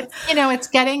 So it's, it's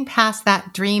getting past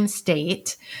that dream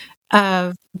state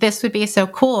of this would be so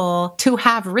cool to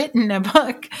have written a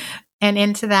book, and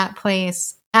into that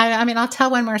place. I mean, I'll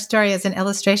tell one more story as an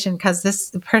illustration because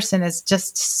this person is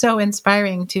just so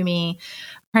inspiring to me.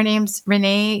 Her name's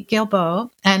Renee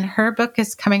Guilbeault, and her book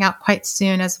is coming out quite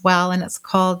soon as well. And it's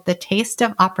called The Taste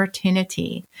of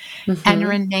Opportunity. Mm-hmm. And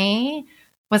Renee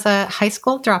was a high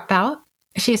school dropout.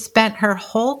 She spent her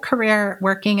whole career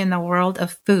working in the world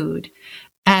of food.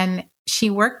 And she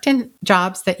worked in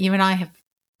jobs that you and I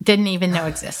didn't even know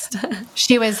exist.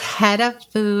 She was head of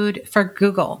food for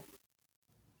Google.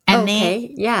 And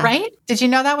right? Did you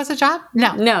know that was a job?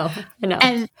 No.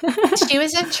 And she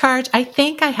was in charge. I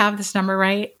think I have this number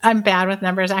right. I'm bad with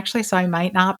numbers, actually, so I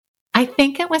might not. I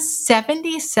think it was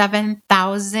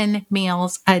 77,000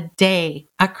 meals a day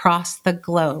across the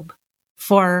globe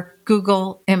for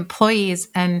Google employees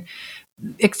and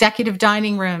executive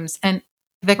dining rooms and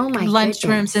the lunch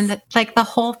rooms and the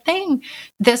whole thing.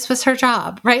 This was her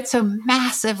job, right? So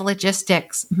massive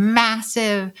logistics,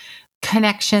 massive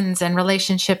connections and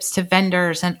relationships to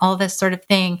vendors and all this sort of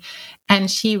thing.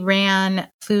 And she ran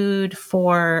food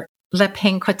for Le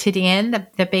Pain Quotidien,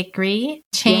 the bakery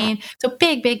chain. Yeah. So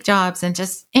big jobs and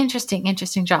just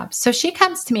interesting jobs. So she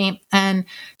comes to me and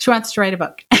she wants to write a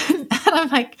book. And I'm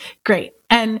like, great.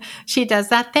 And she does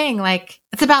that thing, like,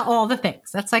 it's about all the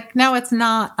things. That's like, no, it's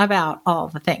not about all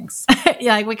the things.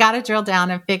 Like, we got to drill down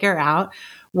and figure out,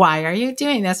 why are you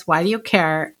doing this? Why do you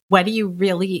care? What do you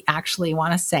really actually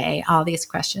want to say? All these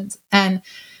questions. And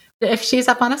if she's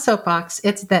up on a soapbox,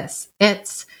 it's this.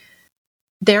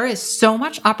 There is so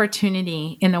much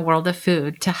opportunity in the world of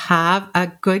food to have a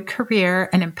good career,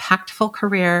 an impactful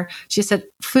career. She said,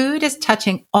 food is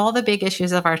touching all the big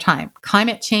issues of our time: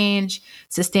 climate change,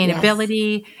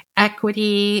 sustainability,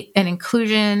 equity, and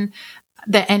inclusion.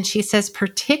 And she says,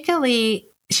 particularly,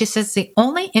 she says, the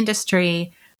only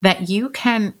industry that you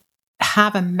can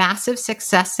have a massive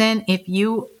success in if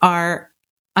you are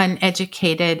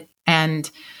uneducated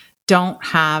and don't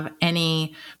have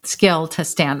any skill to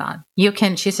stand on.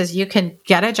 She says, you can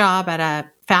get a job at a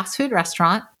fast food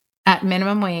restaurant at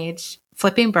minimum wage,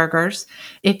 flipping burgers.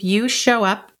 If you show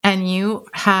up and you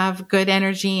have good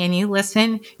energy and you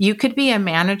listen, you could be a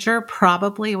manager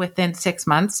probably within 6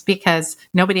 months because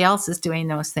nobody else is doing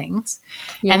those things.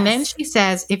 Yes. And then she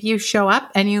says, if you show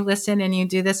up and you listen and you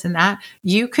do this and that,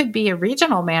 you could be a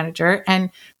regional manager.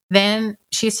 And then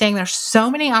she's saying there's so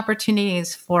many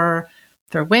opportunities for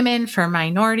women, for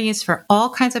minorities, for all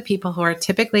kinds of people who are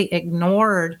typically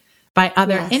ignored by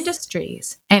other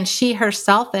industries. And she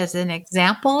herself is an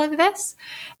example of this.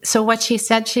 So what she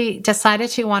said, she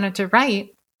decided she wanted to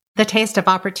write, The Taste of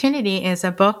Opportunity, is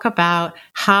a book about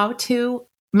how to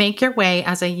make your way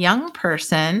as a young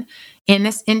person in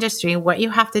this industry, what you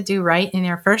have to do right in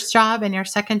your first job and your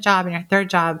second job and your third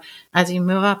job as you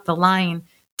move up the line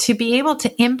to be able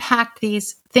to impact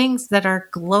these things that are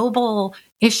global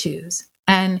issues.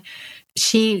 And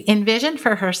she envisioned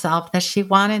for herself that she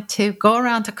wanted to go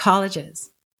around to colleges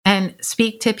and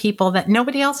speak to people that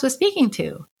nobody else was speaking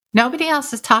to. Nobody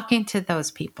else is talking to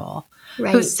those people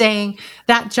who's saying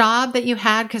that job that you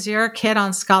had because you're a kid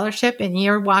on scholarship and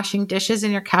you're washing dishes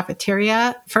in your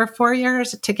cafeteria for 4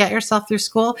 years to get yourself through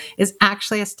school is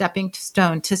actually a stepping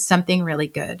stone to something really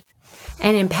good.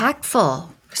 And impactful.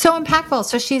 So impactful.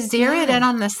 So she zeroed in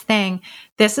on this thing.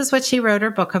 This is what she wrote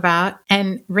her book about.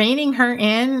 And reining her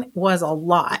in was a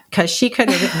lot because she could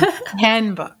have written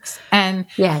 10 books. And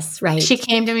she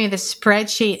came to me with a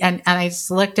spreadsheet and I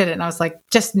just looked at it and I was like,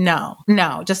 just no,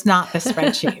 just not the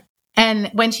spreadsheet. And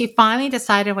when she finally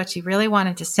decided what she really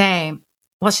wanted to say,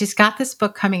 well, she's got this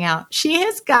book coming out. She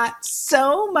has got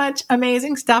so much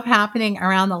amazing stuff happening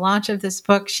around the launch of this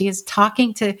book. She is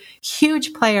talking to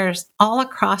huge players all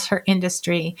across her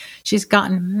industry. She's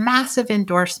gotten massive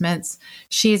endorsements.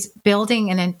 She's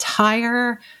building an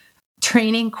entire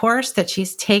training course that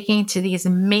she's taking to these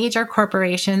major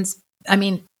corporations. I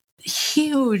mean,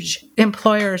 huge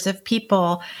employers of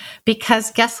people,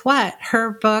 because guess what?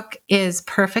 Her book is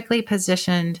perfectly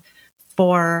positioned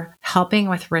for helping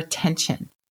with retention.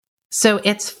 So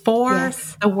it's for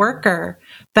the worker,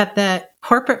 but the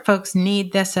corporate folks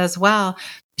need this as well.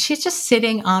 She's just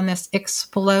sitting on this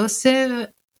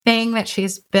explosive thing that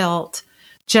she's built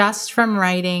just from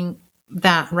writing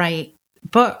that right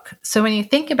book. So when you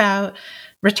think about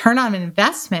return on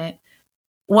investment,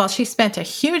 well, she spent a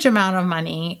huge amount of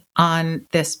money on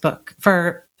this book.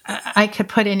 I could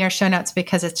put in your show notes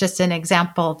because it's just an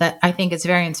example that I think is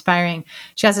very inspiring.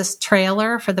 She has this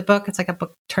trailer for the book. It's like a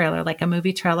book trailer, like a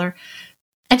movie trailer.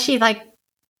 And she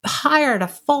hired a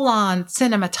full-on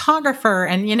cinematographer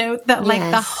and,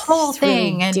 the whole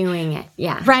thing. Really and doing it.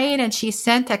 Yeah. Right. And she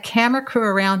sent a camera crew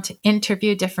around to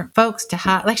interview different folks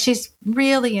she's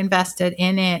really invested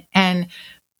in it. And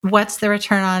what's the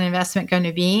return on investment going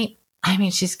to be? I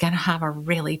mean, she's going to have a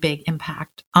really big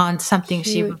impact on something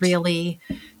she really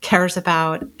cares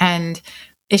about. And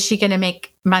is she going to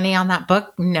make money on that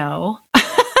book? No.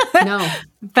 No.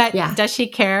 But does she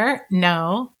care?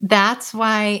 No. That's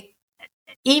why,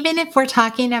 even if we're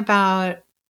talking about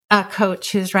a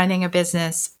coach who's running a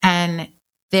business and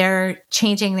they're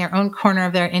changing their own corner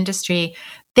of their industry,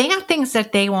 they have things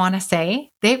that they want to say.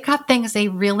 They've got things they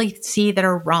really see that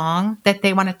are wrong, that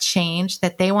they want to change,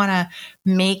 that they want to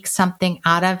make something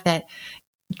out of that.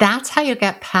 That's how you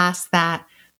get past that.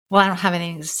 Well, I don't have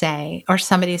anything to say, or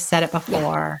somebody said it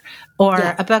before,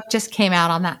 or a book just came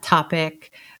out on that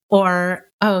topic, or,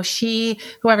 oh,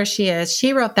 whoever she is,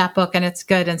 she wrote that book and it's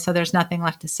good. And so there's nothing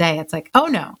left to say. It's like, oh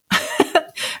no.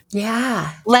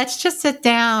 Let's just sit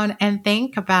down and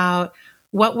think about,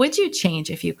 what would you change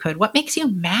if you could? What makes you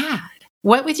mad?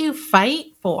 What would you fight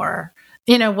for?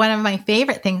 One of my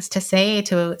favorite things to say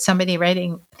to somebody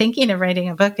thinking of writing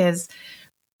a book is,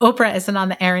 Oprah isn't on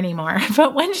the air anymore.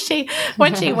 But when she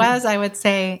was, I would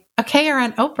say, okay, you're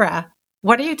on Oprah.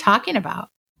 What are you talking about?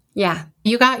 Yeah.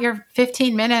 You got your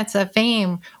 15 minutes of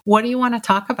fame. What do you want to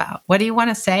talk about? What do you want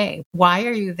to say? Why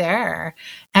are you there?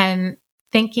 And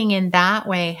thinking in that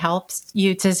way helps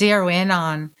you to zero in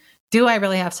on, do I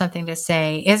really have something to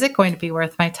say? Is it going to be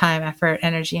worth my time, effort,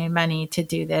 energy, and money to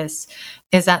do this?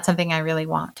 Is that something I really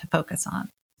want to focus on?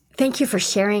 Thank you for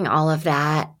sharing all of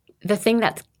that. The thing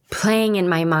that's playing in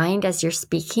my mind as you're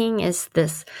speaking is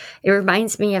this. It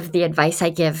reminds me of the advice I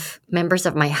give members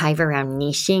of my hive around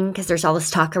niching, because there's all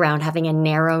this talk around having a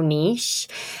narrow niche.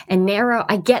 And narrow,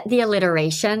 I get the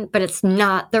alliteration, but it's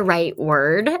not the right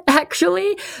word,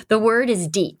 actually. The word is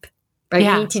deep. Right?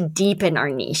 Yeah. We need to deepen our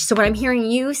niche. So what I'm hearing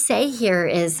you say here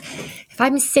is, if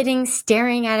I'm sitting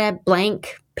staring at a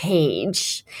blank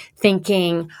page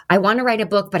thinking, I want to write a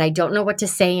book, but I don't know what to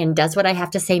say, and does what I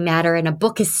have to say matter? And a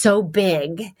book is so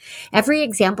big. Every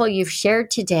example you've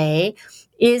shared today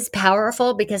is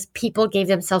powerful because people gave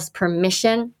themselves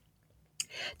permission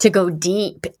to go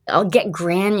deep. I'll get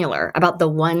granular about the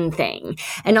one thing,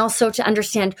 and also to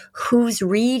understand who's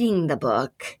reading the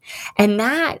book. And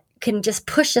that can just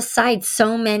push aside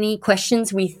so many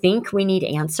questions we think we need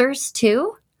answers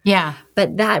to. Yeah.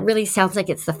 But that really sounds like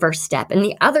it's the first step. And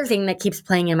the other thing that keeps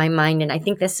playing in my mind, and I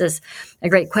think this is a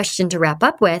great question to wrap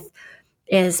up with,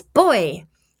 is, boy,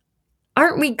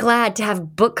 aren't we glad to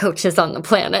have book coaches on the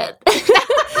planet? Because this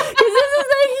is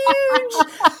a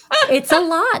huge, it's a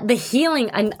lot. The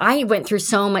healing, and I went through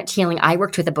so much healing. I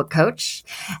worked with a book coach,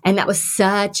 and that was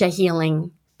such a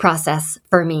healing process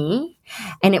for me.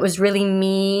 And it was really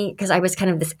me, because I was kind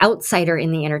of this outsider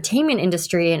in the entertainment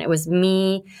industry, and it was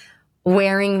me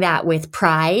wearing that with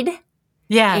pride.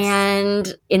 Yes.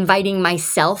 And inviting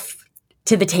myself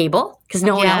to the table because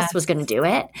no one else was going to do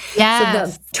it. Yes.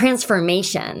 So the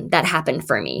transformation that happened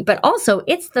for me, but also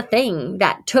it's the thing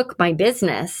that took my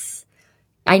business.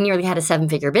 I nearly had a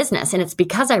 7-figure business, and it's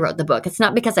because I wrote the book. It's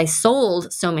not because I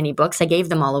sold so many books. I gave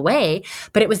them all away,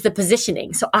 but it was the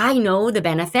positioning. So I know the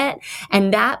benefit,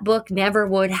 and that book never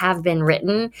would have been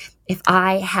written if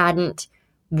I hadn't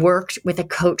worked with a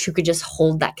coach who could just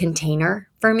hold that container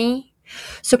for me.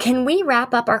 So can we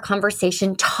wrap up our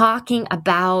conversation talking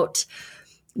about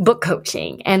book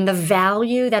coaching and the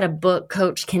value that a book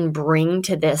coach can bring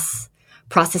to this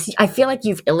process? I feel like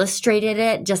you've illustrated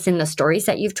it just in the stories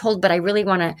that you've told, but I really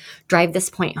want to drive this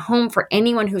point home for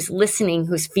anyone who's listening,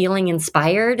 who's feeling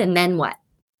inspired. And then what?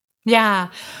 Yeah.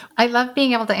 I love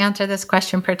being able to answer this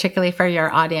question, particularly for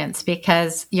your audience,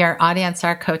 because your audience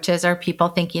are coaches or people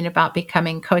thinking about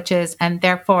becoming coaches. And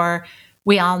therefore,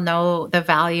 we all know the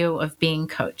value of being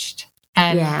coached.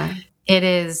 And it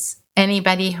is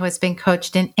anybody who has been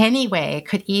coached in any way. It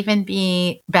could even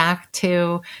be back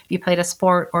to if you played a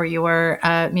sport or you were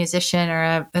a musician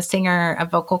or a singer, a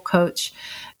vocal coach.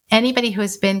 Anybody who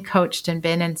has been coached and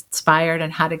been inspired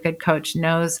and had a good coach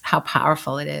knows how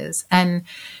powerful it is. And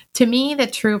to me, the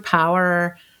true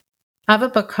power of a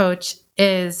book coach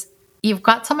is you've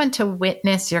got someone to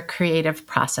witness your creative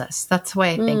process. That's the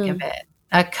way I think of it.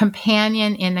 A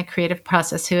companion in the creative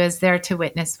process who is there to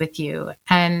witness with you.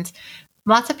 And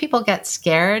lots of people get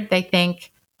scared. They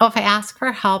think, oh, if I ask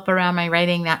for help around my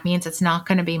writing, that means it's not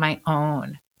going to be my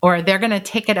own, or they're going to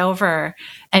take it over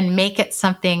and make it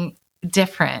something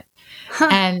different.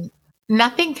 And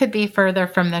nothing could be further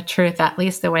from the truth, at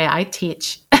least the way I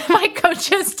teach my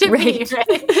coaches to be.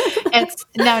 Right? It's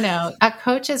no. A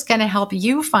coach is going to help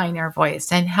you find your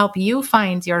voice and help you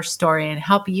find your story and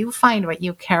help you find what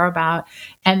you care about,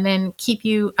 and then keep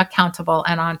you accountable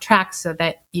and on track so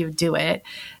that you do it.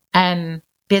 And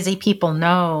busy people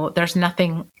know there's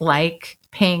nothing like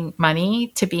paying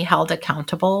money to be held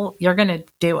accountable. You're going to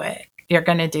do it. You're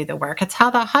going to do the work. It's how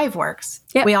the hive works.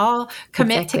 Yep. We all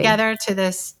commit together to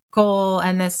this goal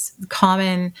and this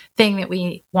common thing that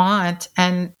we want.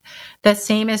 And the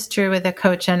same is true with a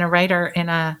coach and a writer in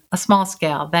a small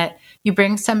scale, that you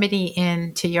bring somebody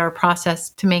into your process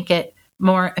to make it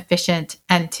more efficient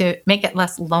and to make it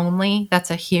less lonely.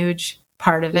 That's a huge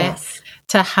part of it,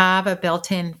 to have a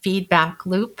built-in feedback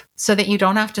loop so that you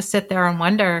don't have to sit there and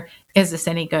wonder, is this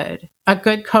any good? A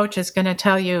good coach is going to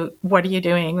tell you, what are you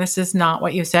doing? This is not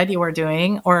what you said you were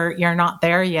doing, or you're not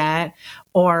there yet,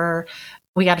 or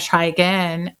we got to try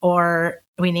again, or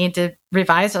we need to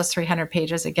revise those 300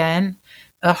 pages again.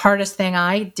 The hardest thing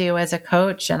I do as a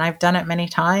coach, and I've done it many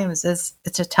times, is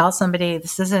to tell somebody,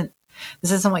 this isn't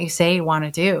what you say you want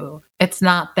to do. It's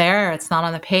not there. It's not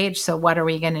on the page. So what are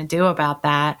we going to do about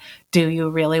that? Do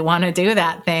you really want to do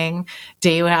that thing?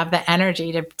 Do you have the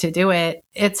energy to do it?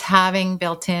 It's having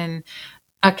built-in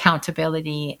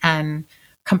accountability and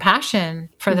compassion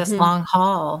for this long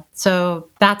haul. So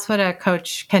that's what a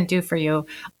coach can do for you,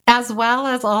 as well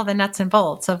as all the nuts and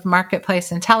bolts of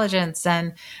marketplace intelligence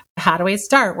and how do we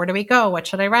start? Where do we go? What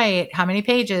should I write? How many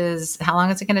pages? How long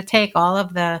is it going to take? All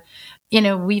of the,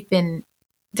 we've been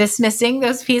dismissing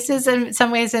those pieces in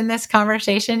some ways in this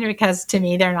conversation because to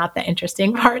me, they're not the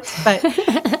interesting parts, but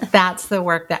that's the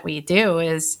work that we do.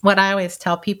 Is what I always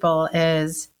tell people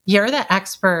is you're the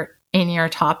expert in your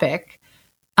topic.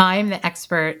 I'm the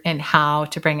expert in how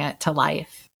to bring it to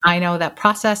life. I know that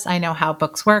process. I know how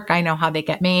books work. I know how they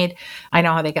get made. I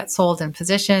know how they get sold and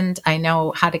positioned. I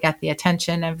know how to get the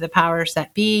attention of the powers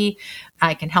that be.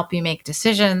 I can help you make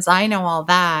decisions. I know all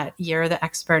that. You're the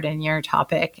expert in your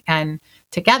topic. And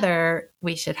together,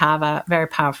 we should have a very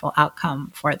powerful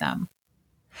outcome for them.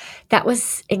 That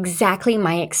was exactly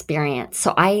my experience.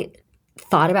 So I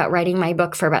thought about writing my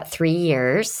book for about 3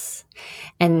 years.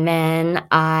 And then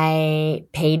I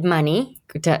paid money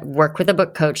to work with a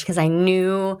book coach because I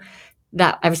knew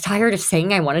that I was tired of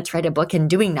saying I wanted to write a book and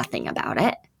doing nothing about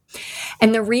it.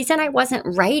 And the reason I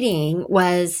wasn't writing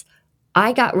was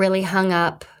I got really hung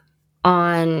up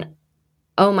on,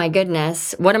 oh my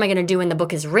goodness, what am I going to do when the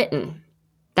book is written?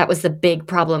 That was the big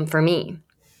problem for me.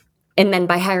 And then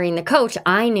by hiring the coach,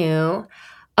 I knew,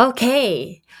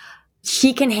 okay,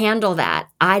 she can handle that.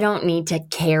 I don't need to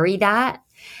carry that.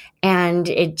 And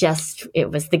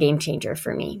it was the game changer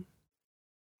for me.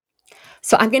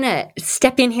 So I'm going to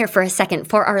step in here for a second.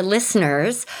 For our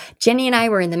listeners, Jenny and I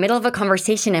were in the middle of a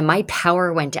conversation and my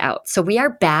power went out. So we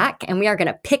are back and we are going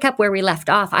to pick up where we left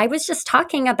off. I was just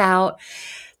talking about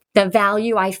the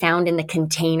value I found in the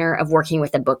container of working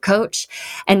with a book coach.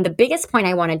 And the biggest point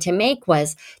I wanted to make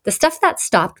was the stuff that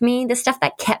stopped me, the stuff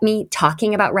that kept me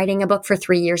talking about writing a book for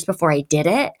 3 years before I did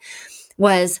it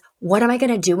was, what am I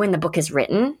going to do when the book is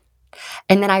written?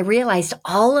 And then I realized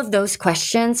all of those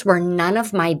questions were none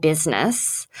of my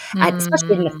business,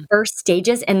 especially in the first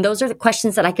stages. And those are the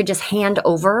questions that I could just hand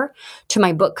over to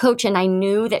my book coach. And I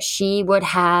knew that she would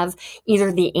have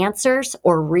either the answers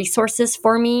or resources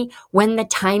for me when the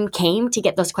time came to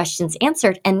get those questions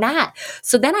answered.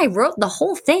 So then I wrote the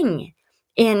whole thing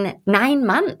in 9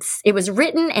 months. It was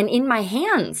written and in my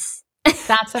hands.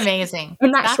 That's amazing.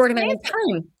 In that short amount of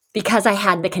time because I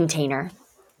had the container.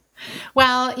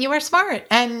 Well, you were smart,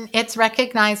 and it's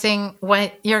recognizing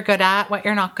what you're good at, what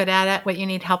you're not good at it, what you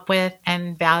need help with,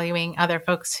 and valuing other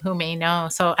folks who may know.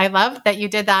 So I love that you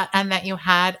did that and that you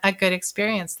had a good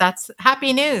experience. That's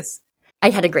happy news.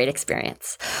 I had a great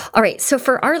experience. All right. So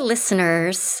for our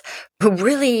listeners who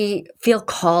really feel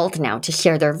called now to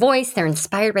share their voice, they're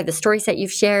inspired by the stories that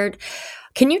you've shared.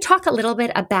 Can you talk a little bit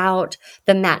about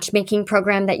the matchmaking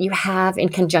program that you have in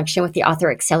conjunction with the Author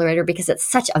Accelerator? Because it's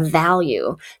such a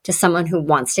value to someone who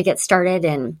wants to get started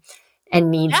and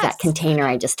needs that container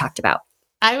I just talked about.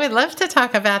 I would love to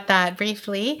talk about that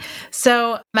briefly.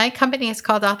 So my company is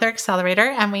called Author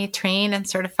Accelerator, and we train and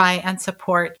certify and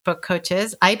support book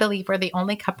coaches. I believe we're the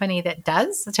only company that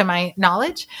does, to my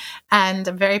knowledge, and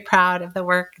I'm very proud of the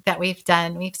work that we've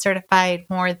done. We've certified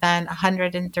more than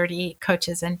 130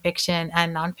 coaches in fiction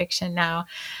and nonfiction now.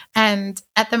 And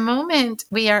at the moment,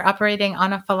 we are operating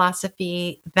on a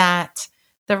philosophy that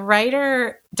the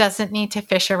writer doesn't need to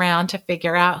fish around to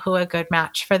figure out who a good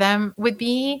match for them would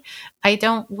be. I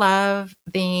don't love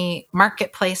the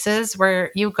marketplaces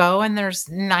where you go and there's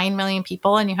 9 million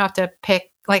people and you have to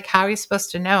pick, like, how are you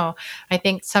supposed to know? I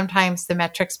think sometimes the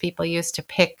metrics people use to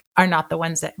pick are not the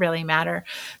ones that really matter.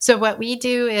 So what we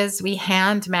do is we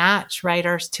hand match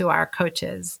writers to our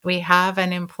coaches. We have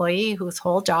an employee whose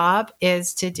whole job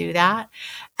is to do that.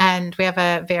 And we have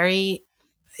a very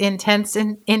intense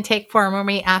intake form when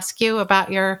we ask you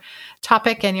about your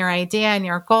topic and your idea and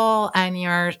your goal and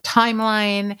your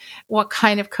timeline, what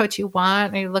kind of coach you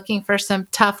want. Are you looking for some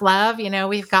tough love?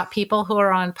 We've got people who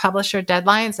are on publisher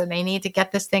deadlines and they need to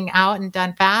get this thing out and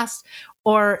done fast.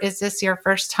 Or is this your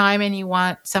first time and you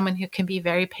want someone who can be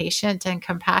very patient and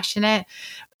compassionate?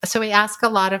 So we ask a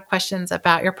lot of questions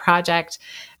about your project.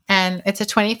 And it's a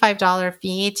 $25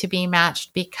 fee to be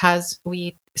matched because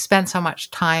we spend so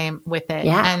much time with it.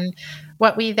 Yeah. And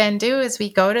what we then do is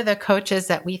we go to the coaches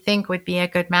that we think would be a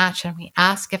good match and we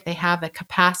ask if they have the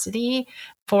capacity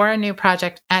for a new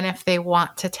project and if they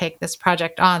want to take this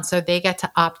project on. So they get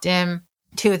to opt in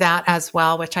to that as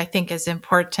well, which I think is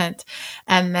important.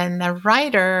 And then the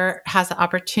writer has the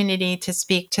opportunity to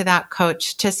speak to that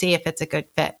coach to see if it's a good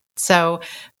fit. So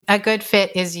a good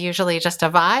fit is usually just a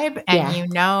vibe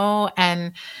and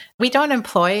and we don't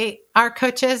employ our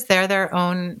coaches. They're their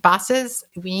own bosses.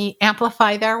 We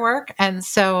amplify their work. And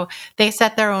so they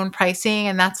set their own pricing.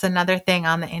 And that's another thing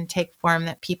on the intake form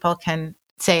that people can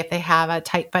say if they have a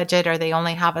tight budget or they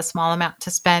only have a small amount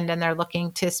to spend and they're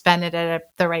looking to spend it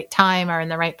at the right time or in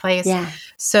the right place. Yeah.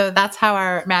 So that's how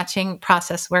our matching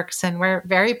process works. And we're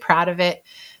very proud of it.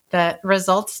 The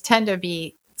results tend to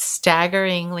be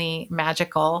staggeringly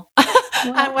magical.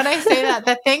 And when I say that,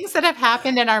 the things that have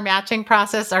happened in our matching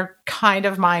process are kind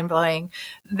of mind-blowing.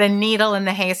 The needle in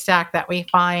the haystack that we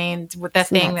find with the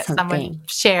thing that someone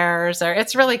shares, or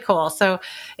it's really cool. So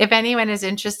if anyone is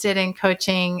interested in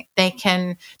coaching, they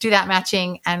can do that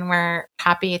matching, and we're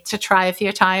happy to try a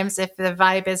few times if the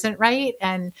vibe isn't right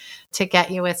and to get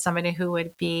you with somebody who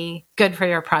would be good for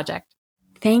your project.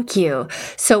 Thank you.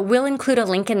 So we'll include a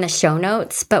link in the show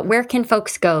notes, but where can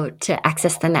folks go to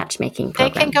access the matchmaking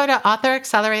program? They can go to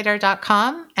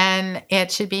authoraccelerator.com, and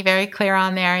it should be very clear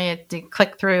on there. You have to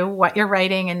click through what you're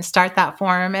writing and start that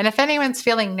form. And if anyone's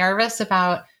feeling nervous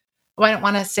about, oh, I don't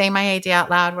want to say my idea out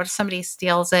loud, what if somebody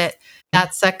steals it?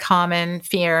 That's a common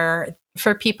fear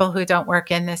for people who don't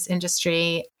work in this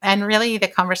industry. And really the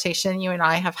conversation you and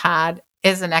I have had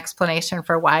is an explanation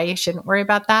for why you shouldn't worry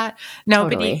about that.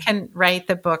 Nobody can write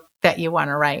the book that you want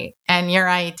to write. And your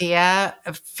idea,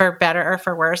 for better or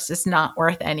for worse, is not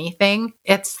worth anything.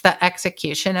 It's the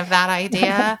execution of that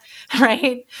idea,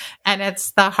 right? And it's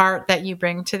the heart that you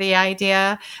bring to the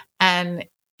idea. And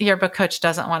your book coach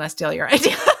doesn't want to steal your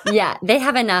idea. Yeah, they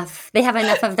have enough. They have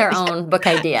enough of their own book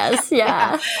ideas.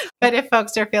 Yeah. But if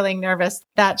folks are feeling nervous,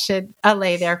 that should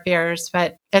allay their fears.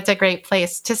 But it's a great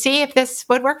place to see if this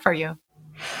would work for you.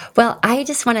 Well, I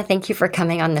just want to thank you for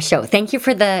coming on the show. Thank you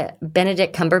for the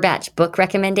Benedict Cumberbatch book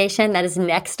recommendation. That is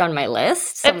next on my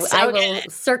list. So I will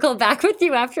circle back with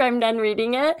you after I'm done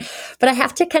reading it. But I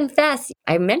have to confess,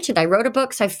 I mentioned I wrote a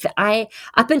book. So I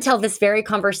up until this very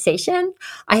conversation,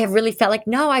 I have really felt like,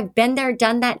 no, I've been there,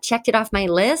 done that, checked it off my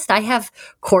list. I have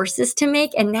courses to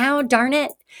make. And now, darn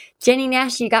it, Jenny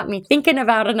Nash, you got me thinking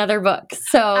about another book.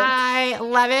 So I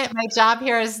love it. My job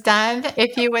here is done.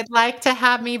 If you would like to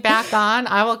have me back on,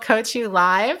 I will coach you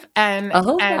live, and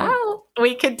wow,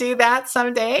 we could do that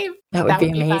someday. That would be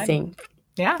amazing. Fun.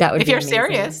 Yeah, that would if be you're amazing.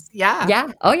 Serious. Yeah.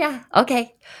 Yeah. Oh yeah.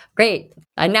 Okay. Great.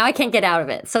 Now I can't get out of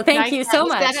it. So thank you so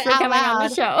much for coming on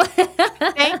the show.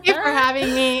 Thank you for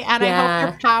having me. And I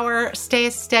hope your power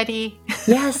stays steady.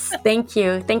 Yes. Thank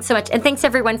you. Thanks so much. And thanks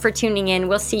everyone for tuning in.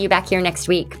 We'll see you back here next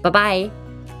week. Bye-bye.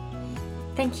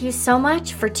 Thank you so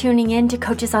much for tuning in to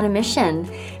Coaches on a Mission.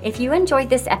 If you enjoyed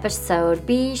this episode,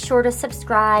 be sure to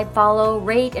subscribe, follow,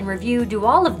 rate, and review, do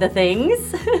all of the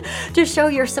things to show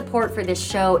your support for this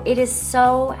show. It is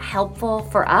so helpful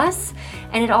for us,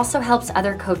 and it also helps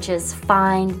other coaches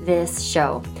find this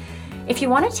show. If you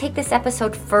want to take this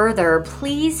episode further,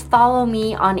 please follow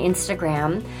me on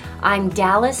Instagram. I'm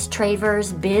Dallas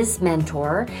Travers Biz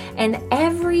Mentor, and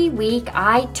every week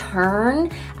I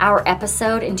turn our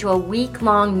episode into a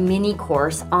week-long mini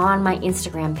course on my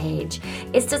Instagram page.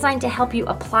 It's designed to help you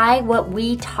apply what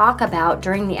we talk about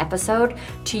during the episode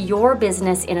to your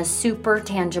business in a super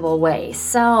tangible way.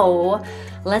 So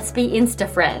let's be Insta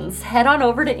friends. Head on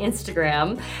over to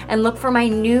Instagram and look for my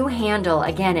new handle.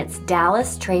 Again, it's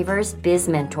Dallas Travers Biz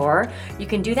Mentor. You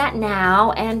can do that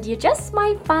now, and you just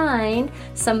might find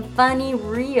some funny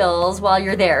reels while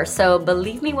you're there. So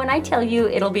believe me when I tell you,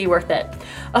 it'll be worth it.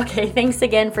 Okay, thanks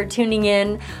again for tuning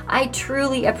in. I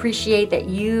truly appreciate that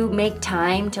you make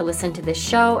time to listen to this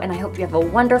show, and I hope you have a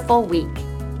wonderful week.